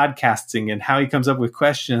podcasts and podcasting and how he comes up with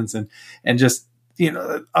questions and just,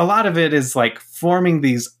 a lot of it is like forming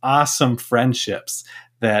these awesome friendships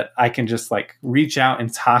that I can just like reach out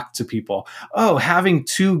and talk to people. Oh, having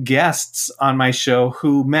two guests on my show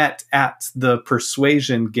who met at the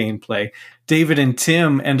Persuasion gameplay. David and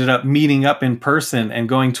Tim ended up meeting up in person and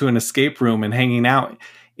going to an escape room and hanging out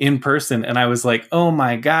in person. And I was like, oh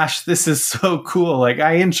my gosh, this is so cool. Like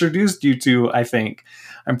I introduced you to, I think,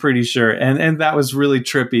 I'm pretty sure. And that was really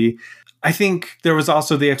trippy. I think there was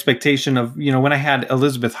also the expectation of, when I had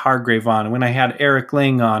Elizabeth Hargrave on, when I had Eric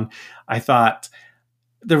Lang on, I thought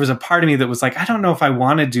there was a part of me that was like, I don't know if I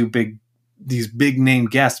want to do these big name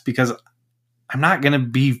guests because I'm not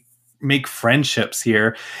going to make friendships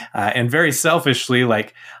here. And very selfishly,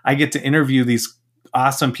 like I get to interview these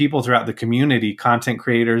awesome people throughout the community, content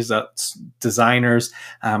creators, designers,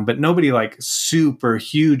 but nobody like super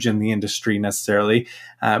huge in the industry necessarily.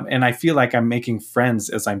 And I feel like I'm making friends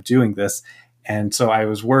as I'm doing this. And so I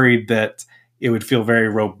was worried that it would feel very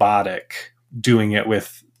robotic doing it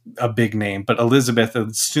with a big name. But Elizabeth,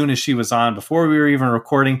 as soon as she was on, before we were even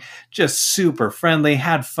recording, just super friendly,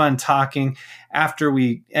 had fun talking. After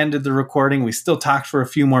we ended the recording, we still talked for a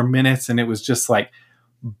few more minutes, and it was just like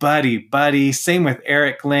buddy. Same with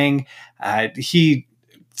Eric Lang. He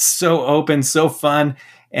so open, so fun.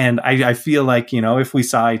 And I feel like, if we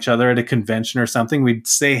saw each other at a convention or something, we'd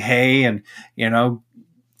say hey and,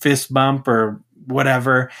 fist bump or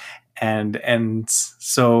whatever. And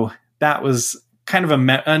so that was kind of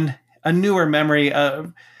a newer memory,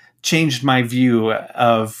 changed my view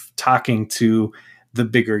of talking to the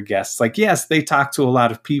bigger guests. Like, yes, they talk to a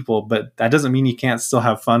lot of people, but that doesn't mean you can't still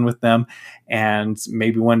have fun with them. And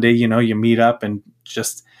maybe one day, you meet up and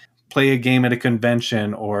just play a game at a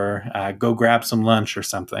convention or go grab some lunch or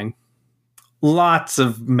something. Lots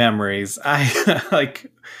of memories.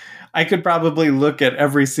 I could probably look at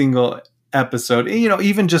every single episode,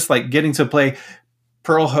 even just like getting to play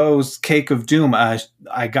Pearl Ho's Cake of Doom.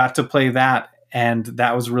 I got to play that, and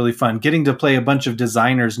that was really fun. Getting to play a bunch of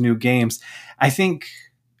designers' new games. I think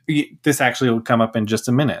this actually will come up in just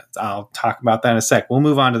a minute. I'll talk about that in a sec. We'll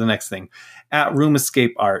move on to the next thing. At Room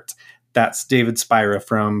Escape Art, that's David Spira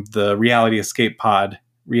from the Reality Escape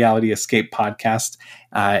podcast,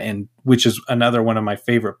 and which is another one of my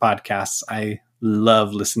favorite podcasts. I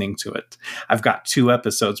love listening to it. I've got 2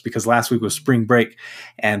 episodes because last week was spring break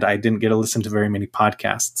and I didn't get to listen to very many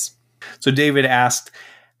podcasts. So David asked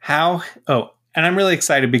and I'm really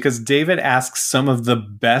excited because David asks some of the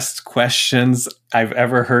best questions I've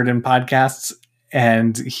ever heard in podcasts.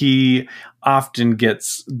 And he often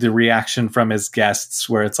gets the reaction from his guests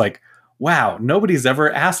where it's like, wow, nobody's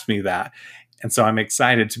ever asked me that. And so I'm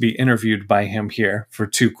excited to be interviewed by him here for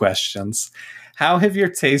 2 questions. How have your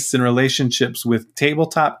tastes and relationships with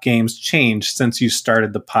tabletop games changed since you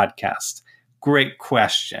started the podcast? Great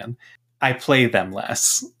question. I play them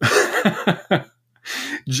less.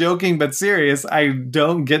 Joking but serious, I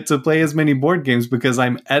don't get to play as many board games because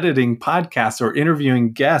I'm editing podcasts or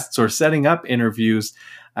interviewing guests or setting up interviews,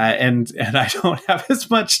 and I don't have as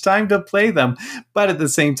much time to play them. But at the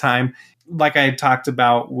same time, like I talked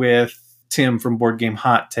about with Tim from Board Game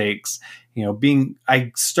Hot Takes,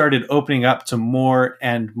 I started opening up to more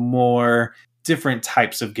and more different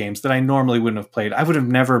types of games that I normally wouldn't have played. I would have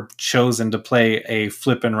never chosen to play a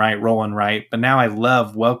flip and write, roll and write, but now I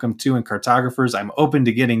love Welcome to and Cartographers. I'm open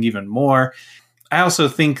to getting even more. I also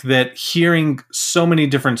think that hearing so many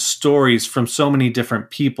different stories from so many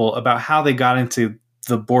different people about how they got into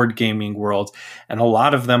the board gaming world, and a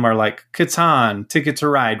lot of them are like Catan, Ticket to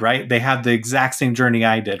Ride, right? They have the exact same journey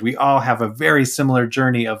I did. We all have a very similar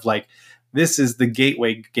journey of like, this is the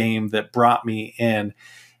gateway game that brought me in.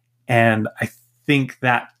 And I think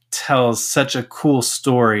that tells such a cool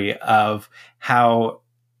story of how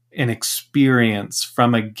an experience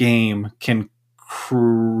from a game can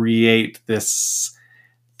create this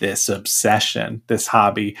obsession, this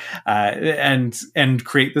hobby, and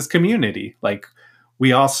create this community. Like,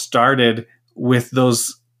 we all started with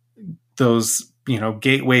those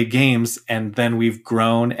gateway games, and then we've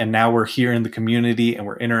grown, and now we're here in the community and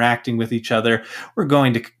we're interacting with each other. We're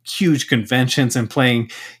going to huge conventions and playing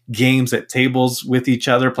games at tables with each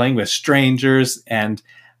other, playing with strangers. And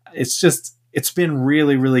it's been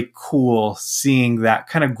really, really cool seeing that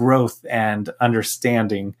kind of growth and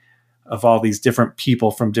understanding of all these different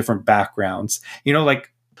people from different backgrounds.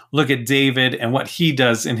 Like, look at David and what he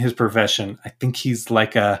does in his profession. I think he's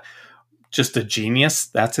like just a genius.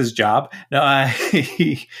 That's his job. No, I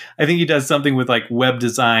think he does something with like web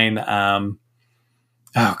design.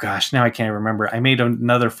 Oh gosh, now I can't remember. I made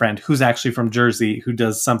another friend who's actually from Jersey who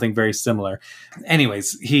does something very similar.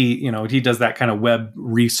 Anyways, he does that kind of web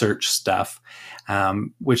research stuff,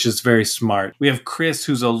 which is very smart. We have Chris,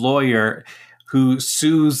 who's a lawyer who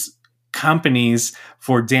sues companies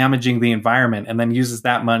for damaging the environment and then uses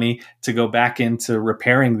that money to go back into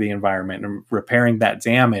repairing the environment and repairing that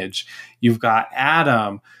damage. You've got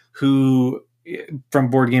Adam, who from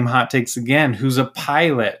Board Game Hot Takes again, who's a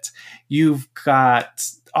pilot. You've got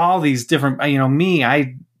all these different, me,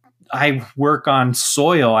 I work on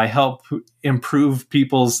soil. I help improve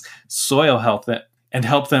people's soil health and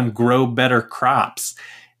help them grow better crops.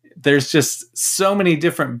 There's just so many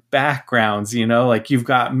different backgrounds, like you've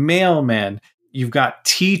got mailmen, you've got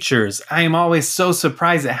teachers. I am always so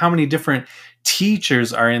surprised at how many different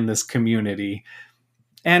teachers are in this community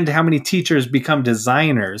and how many teachers become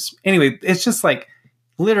designers. Anyway, it's just like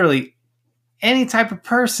literally any type of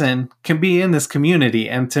person can be in this community.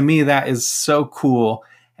 And to me, that is so cool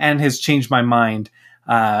and has changed my mind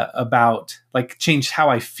changed how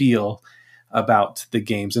I feel about the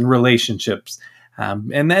games and relationships.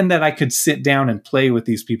 And then that I could sit down and play with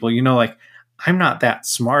these people, I'm not that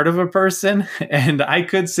smart of a person, and I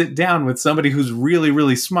could sit down with somebody who's really,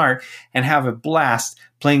 really smart and have a blast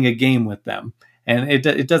playing a game with them. And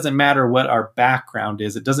it doesn't matter what our background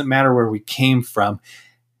is. It doesn't matter where we came from.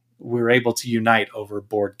 We're able to unite over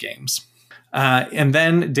board games. And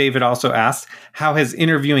then David also asked, how has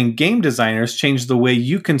interviewing game designers changed the way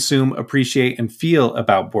you consume, appreciate, and feel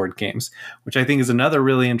about board games? Which I think is another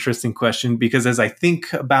really interesting question, because as I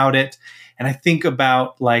think about it, and I think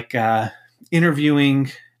about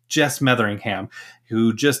interviewing Jess Metheringham,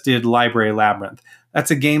 who just did Library Labyrinth,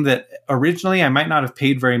 that's a game that originally I might not have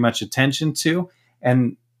paid very much attention to.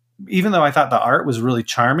 And even though I thought the art was really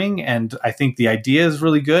charming and I think the idea is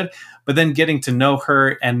really good, but then getting to know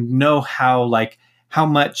her and know how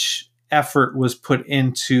much effort was put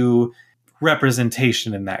into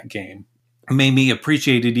representation in that game made me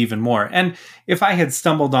appreciate it even more. And if I had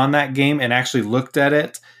stumbled on that game and actually looked at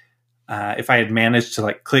it, if I had managed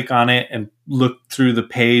to click on it and look through the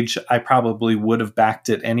page, I probably would have backed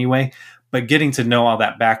it anyway. But getting to know all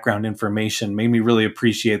that background information made me really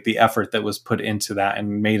appreciate the effort that was put into that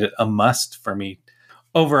and made it a must for me.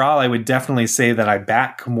 Overall, I would definitely say that I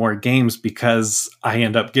back more games because I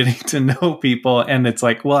end up getting to know people, and it's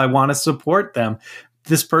well, I want to support them.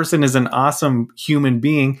 This person is an awesome human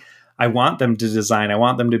being. I want them to design. I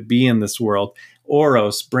want them to be in this world.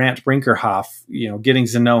 Oros, Brant Brinkerhoff, getting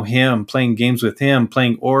to know him, playing games with him,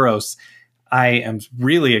 playing Oros. I am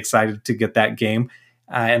really excited to get that game.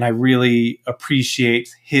 And I really appreciate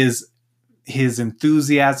his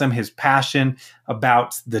enthusiasm, his passion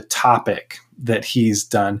about the topic that he's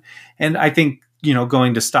done. And I think,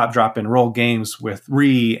 going to Stop, Drop, and Roll games with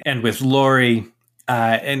Ree and with Lori,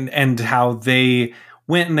 and how they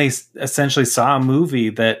went and they essentially saw a movie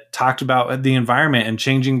that talked about the environment and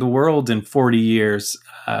changing the world in 40 years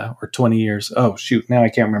or 20 years. Oh, shoot. Now I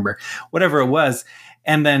can't remember. Whatever it was.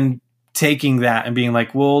 And then taking that and being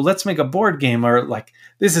well, let's make a board game, or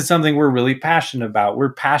this is something we're really passionate about.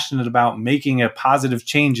 We're passionate about making a positive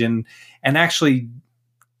change and actually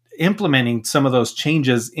implementing some of those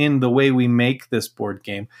changes in the way we make this board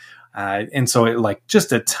game. And so it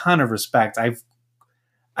just a ton of respect.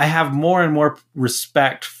 I have more and more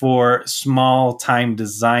respect for small time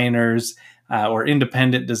designers or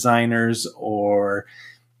independent designers, or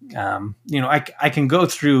I can go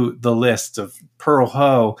through the list of Pearl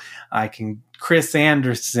Ho, Chris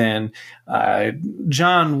Anderson,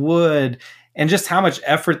 John Wood, and just how much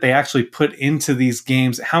effort they actually put into these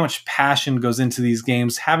games, how much passion goes into these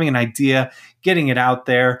games, having an idea, getting it out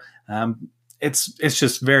there. It's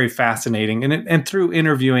just very fascinating. And through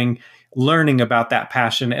interviewing, learning about that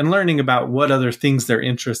passion and learning about what other things they're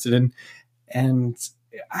interested in. And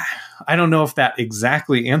I don't know if that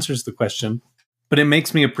exactly answers the question, but it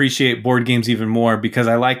makes me appreciate board games even more because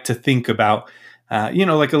I like to think about,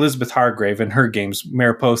 Elizabeth Hargrave and her games,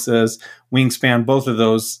 Mariposas, Wingspan, both of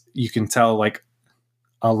those, you can tell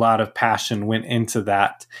a lot of passion went into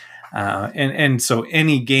that. And so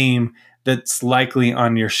any game that's likely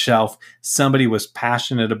on your shelf, somebody was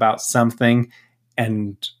passionate about something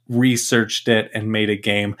and researched it and made a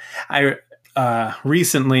game. I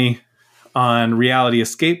recently on Reality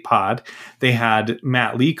Escape Pod, they had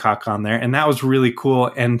Matt Leacock on there, and that was really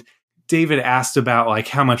cool. And David asked about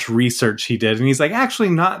how much research he did, and he's actually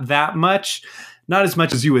not that much, not as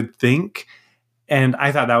much as you would think. And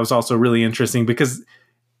I thought that was also really interesting because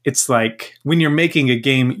it's when you're making a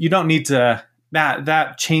game, you don't need to.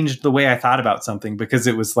 That changed the way I thought about something, because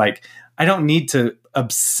it was I don't need to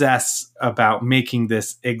obsess about making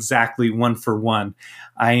this exactly one for one.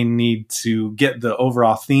 I need to get the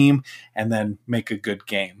overall theme and then make a good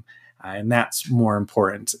game. And that's more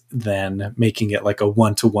important than making it a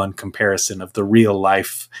one-to-one comparison of the real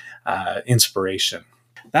life inspiration.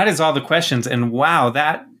 That is all the questions. And wow,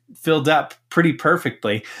 that filled up pretty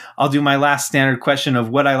perfectly. I'll do my last standard question of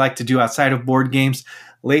what I like to do outside of board games.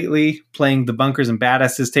 Lately, playing the Bunkers and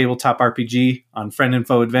Badasses tabletop RPG on Friend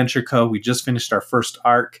Info Adventure Co. We just finished our first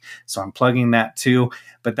arc, so I'm plugging that too.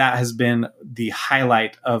 But that has been the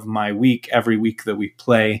highlight of my week, every week that we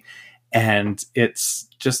play. And it's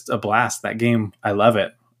just a blast. That game, I love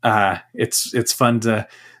it. It's fun to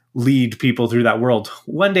lead people through that world.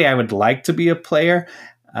 One day I would like to be a player,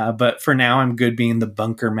 but for now I'm good being the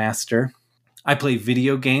bunker master. I play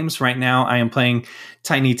video games. Right now I am playing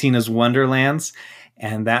Tiny Tina's Wonderlands,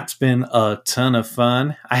 and that's been a ton of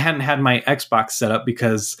fun. I hadn't had my Xbox set up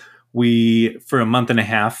for a month and a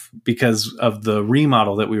half because of the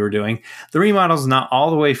remodel that we were doing. The remodel's not all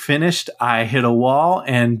the way finished. I hit a wall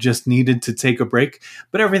and just needed to take a break,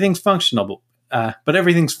 but everything's functional.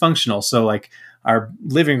 So our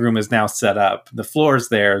living room is now set up. The floor's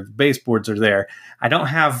there. The baseboards are there. I don't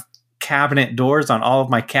have cabinet doors on all of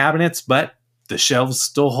my cabinets, but the shelves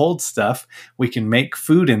still hold stuff. We can make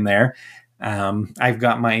food in there. I've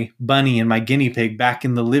got my bunny and my guinea pig back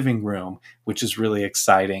in the living room, which is really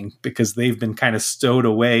exciting because they've been kind of stowed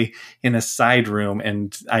away in a side room,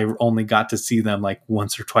 and I only got to see them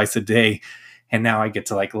once or twice a day. And now I get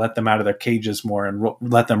to let them out of their cages more and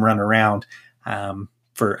let them run around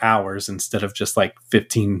for hours instead of just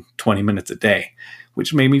 15, 20 minutes a day,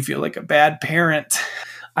 which made me feel like a bad parent.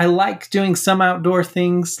 I like doing some outdoor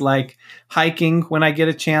things like hiking when I get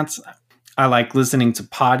a chance. I like listening to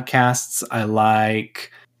podcasts. I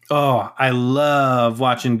love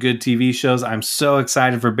watching good TV shows. I'm so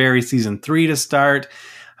excited for Barry season 3 to start.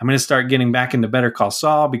 I'm going to start getting back into Better Call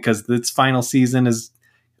Saul because its final season is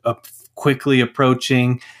quickly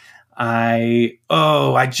approaching. I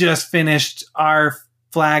just finished Our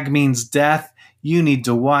Flag Means Death. You need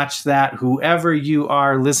to watch that. Whoever you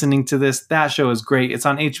are listening to this, that show is great. It's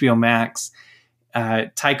on HBO Max.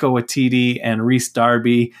 Taika Waititi and Rhys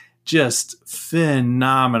Darby, just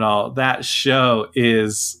phenomenal. That show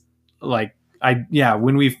is like,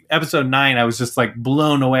 when episode 9, I was just like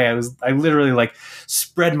blown away. I literally like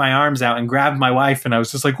spread my arms out and grabbed my wife, and I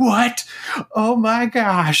was just like, what? Oh my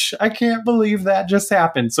gosh, I can't believe that just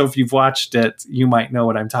happened. So if you've watched it, you might know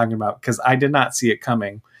what I'm talking about, because I did not see it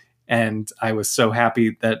coming, and I was so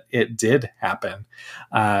happy that it did happen.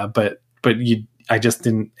 I just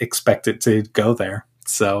didn't expect it to go there.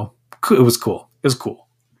 So it was cool.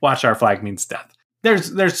 Watch Our Flag Means Death.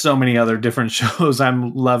 There's so many other different shows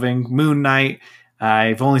I'm loving. Moon Knight.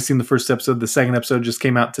 I've only seen the first episode. The second episode just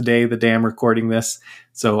came out today, the day I'm recording this.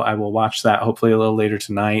 So I will watch that hopefully a little later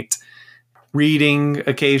tonight. Reading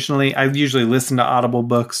occasionally. I usually listen to Audible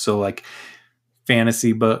books, so like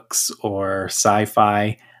fantasy books or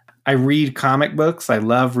sci-fi. I read comic books. I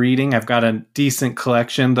love reading. I've got a decent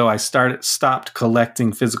collection, though I stopped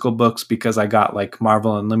collecting physical books because I got like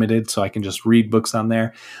Marvel Unlimited, so I can just read books on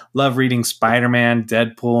there. Love reading Spider-Man,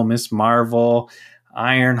 Deadpool, Miss Marvel,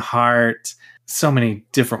 Ironheart. So many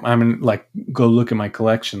different. Go look at my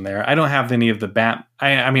collection there. I don't have any of the I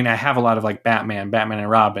have a lot of like Batman and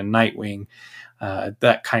Robin, Nightwing,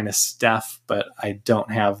 that kind of stuff, but I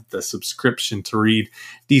don't have the subscription to read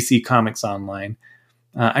DC Comics online.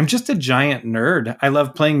 I'm just a giant nerd. I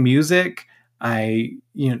love playing music.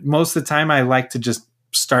 Most of the time I like to just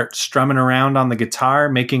start strumming around on the guitar,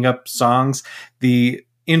 making up songs. The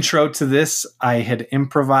intro to this, I had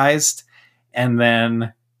improvised, and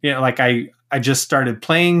then, I just started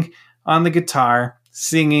playing on the guitar,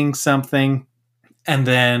 singing something, and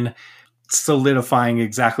then solidifying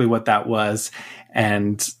exactly what that was.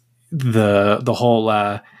 And the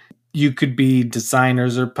whole, you could be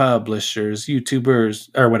designers or publishers, YouTubers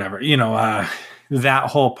or whatever, that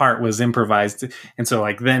whole part was improvised. And so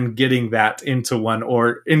then getting that into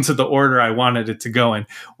into the order I wanted it to go in,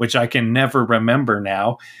 which I can never remember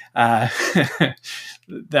now. That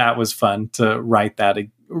was fun to write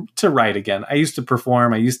again. I used to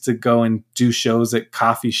perform. I used to go and do shows at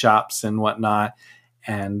coffee shops and whatnot.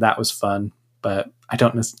 And that was fun, but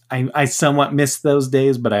I somewhat miss those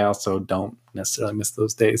days, but I also don't necessarily miss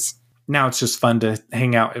those days. Now it's just fun to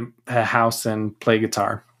hang out in a house and play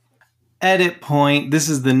guitar. Edit point. This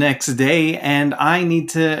is the next day, and I need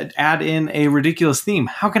to add in a ridiculous theme.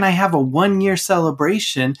 How can I have a 1-year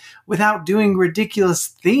celebration without doing ridiculous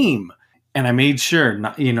theme? And I made sure,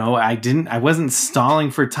 I wasn't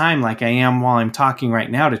stalling for time like I am while I'm talking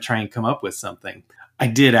right now to try and come up with something. I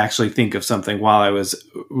did actually think of something while I was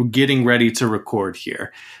getting ready to record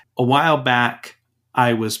here. A while back,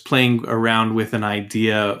 I was playing around with an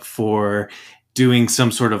idea for doing some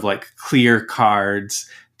sort of clear cards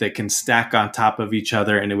that can stack on top of each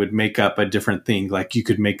other, and it would make up a different thing. Like you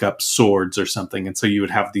could make up swords or something. And so you would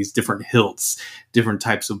have these different hilts, different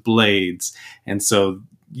types of blades. And so,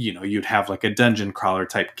 you'd have a dungeon crawler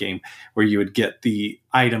type game where you would get the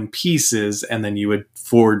item pieces and then you would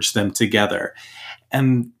forge them together.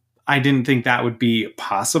 And I didn't think that would be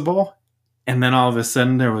possible. And then all of a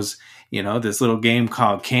sudden there was, this little game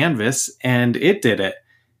called Canvas, and it did it.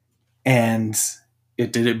 And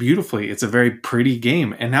it did it beautifully. It's a very pretty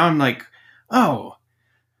game. And now I'm like, oh,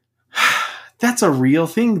 that's a real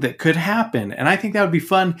thing that could happen. And I think that would be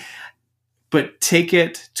fun. But take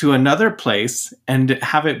it to another place and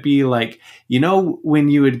have it be when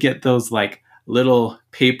you would get those little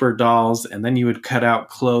paper dolls and then you would cut out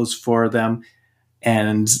clothes for them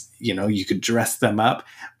and, you could dress them up.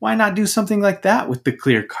 Why not do something like that with the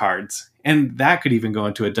clear cards? And that could even go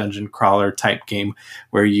into a dungeon crawler type game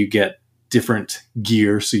where you get different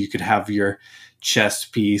gear. So you could have your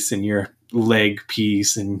chest piece and your leg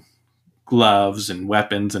piece and gloves and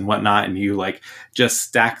weapons and whatnot, and you just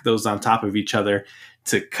stack those on top of each other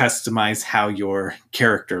to customize how your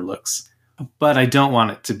character looks. But I don't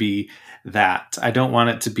want it to be that. I don't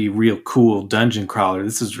want it to be real cool dungeon crawler.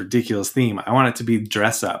 This is ridiculous theme. I want it to be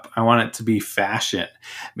dress up. I want it to be fashion.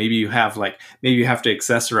 Maybe you have to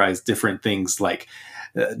accessorize different things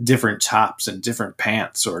different tops and different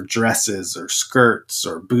pants or dresses or skirts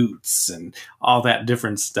or boots and all that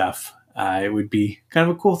different stuff. It would be kind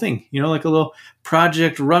of a cool thing, like a little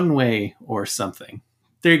project runway or something.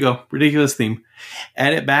 There you go. Ridiculous theme.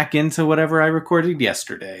 Add it back into whatever I recorded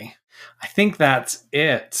yesterday. I think that's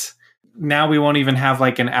it. Now we won't even have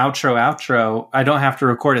like an outro. I don't have to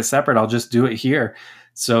record it separate. I'll just do it here.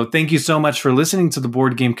 So thank you so much for listening to the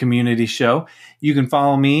Board Game Community Show. You can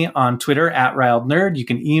follow me on Twitter at RiledNerd. You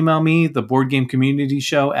can email me, the Board Game Community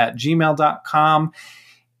Show at gmail.com.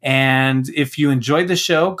 And if you enjoyed the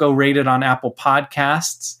show, go rate it on Apple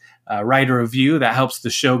Podcasts. Write a review. That helps the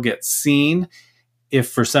show get seen. If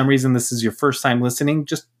for some reason this is your first time listening,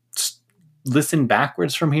 just listen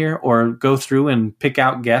backwards from here or go through and pick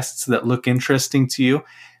out guests that look interesting to you.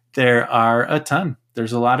 There are a ton.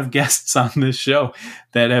 There's a lot of guests on this show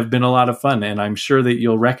that have been a lot of fun, and I'm sure that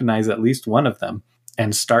you'll recognize at least one of them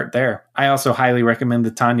and start there. I also highly recommend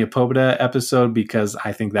the Tanya Poboda episode because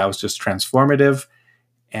I think that was just transformative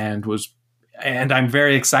and I'm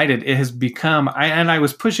very excited. It has become, I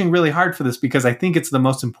was pushing really hard for this because I think it's the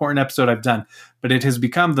most important episode I've done, but it has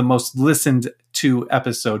become the most listened to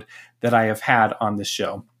episode that I have had on the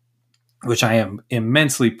show, which I am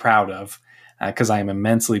immensely proud of because I am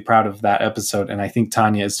immensely proud of that episode. And I think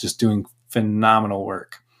Tanya is just doing phenomenal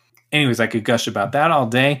work. Anyways, I could gush about that all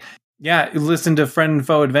day. Yeah, listen to Friend and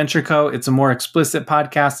Foe Adventure Co. It's a more explicit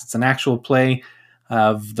podcast. It's an actual play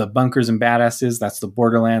of the Bunkers and Badasses. That's the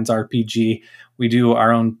Borderlands RPG. We do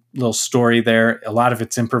our own little story there. A lot of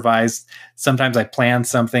it's improvised. Sometimes I plan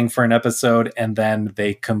something for an episode and then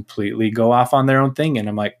they completely go off on their own thing. And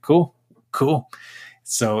I'm like, cool.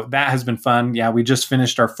 So that has been fun. Yeah, we just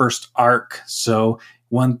finished our first arc. So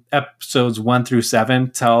episodes 1 through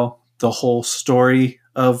 7 tell the whole story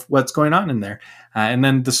of what's going on in there. And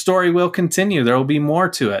then the story will continue. There will be more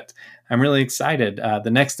to it. I'm really excited. The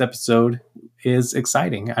next episode is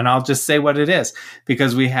exciting. And I'll just say what it is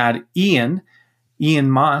because we had Ian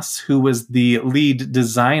Moss, who was the lead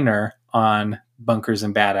designer on Bunkers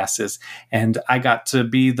and Badasses. And I got to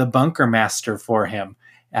be the bunker master for him.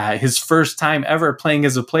 His first time ever playing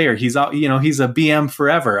as a player. He's a BM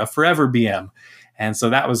forever, a forever BM. And so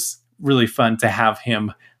that was really fun to have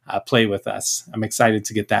him play with us. I'm excited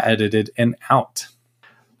to get that edited and out.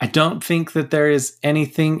 I don't think that there is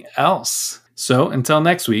anything else. So until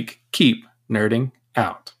next week, keep nerding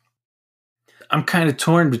out. I'm kind of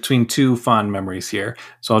torn between two fond memories here,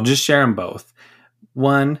 so I'll just share them both.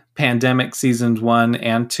 One, Pandemic Seasons 1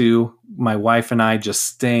 and 2, my wife and I just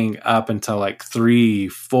staying up until like 3,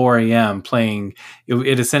 4 a.m. playing.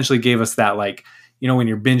 It essentially gave us that, like, you know, when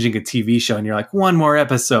you're binging a TV show and you're like, one more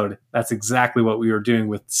episode. That's exactly what we were doing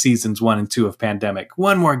with Seasons 1 and 2 of Pandemic.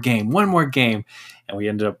 One more game. And we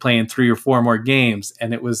ended up playing 3 or 4 more games,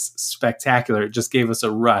 and it was spectacular. It just gave us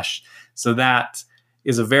a rush. So that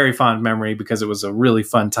is a very fond memory because it was a really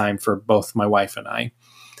fun time for both my wife and I.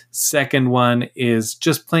 Second one is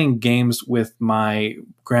just playing games with my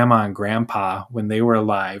grandma and grandpa when they were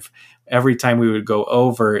alive. Every time we would go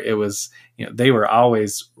over, it was, you know, they were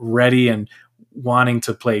always ready and wanting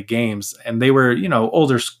to play games. And they were, you know,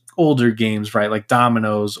 older games, right? Like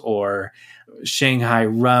dominoes or Shanghai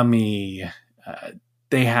Rummy.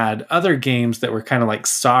 They had other games that were kind of like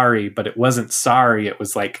Sorry, but it wasn't Sorry. It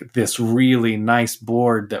was like this really nice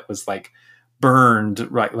board that was like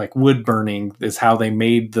burned, right? Like wood burning is how they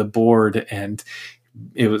made the board. And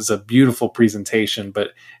it was a beautiful presentation, but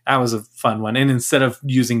that was a fun one. And instead of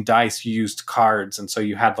using dice, you used cards. And so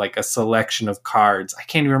you had like a selection of cards. I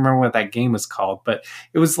can't even remember what that game was called, but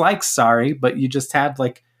it was like Sorry, but you just had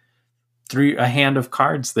like a hand of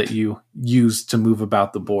cards that you used to move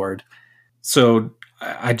about the board. So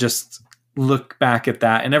I just look back at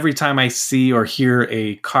that, and every time I see or hear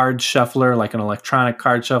a card shuffler, like an electronic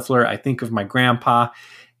card shuffler, I think of my grandpa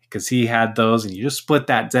because he had those, and you just split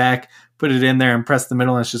that deck, put it in there and press the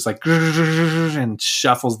middle, and it's just like and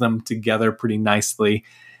shuffles them together pretty nicely.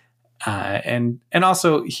 And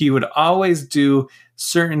also he would always do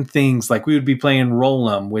certain things, like we would be playing Roll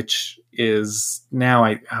 'em, which is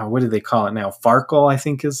now what do they call it now? Farkle, I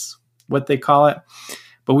think is what they call it.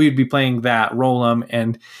 But we would be playing that, Roll 'em,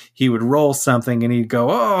 and he would roll something and he'd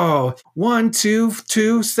go, 1, 2,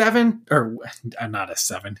 2, 7, or not a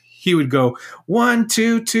 7. He would go 1,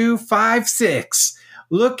 2, 2, 5, 6.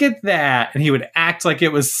 Look at that. And he would act like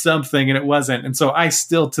it was something and it wasn't. And so I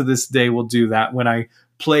still to this day will do that when I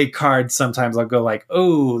play cards. Sometimes I'll go like,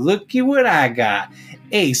 oh, looky what I got.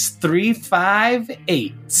 Ace 3, 5,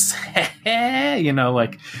 8. You know,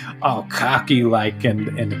 like all cocky like, and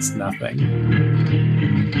it's nothing.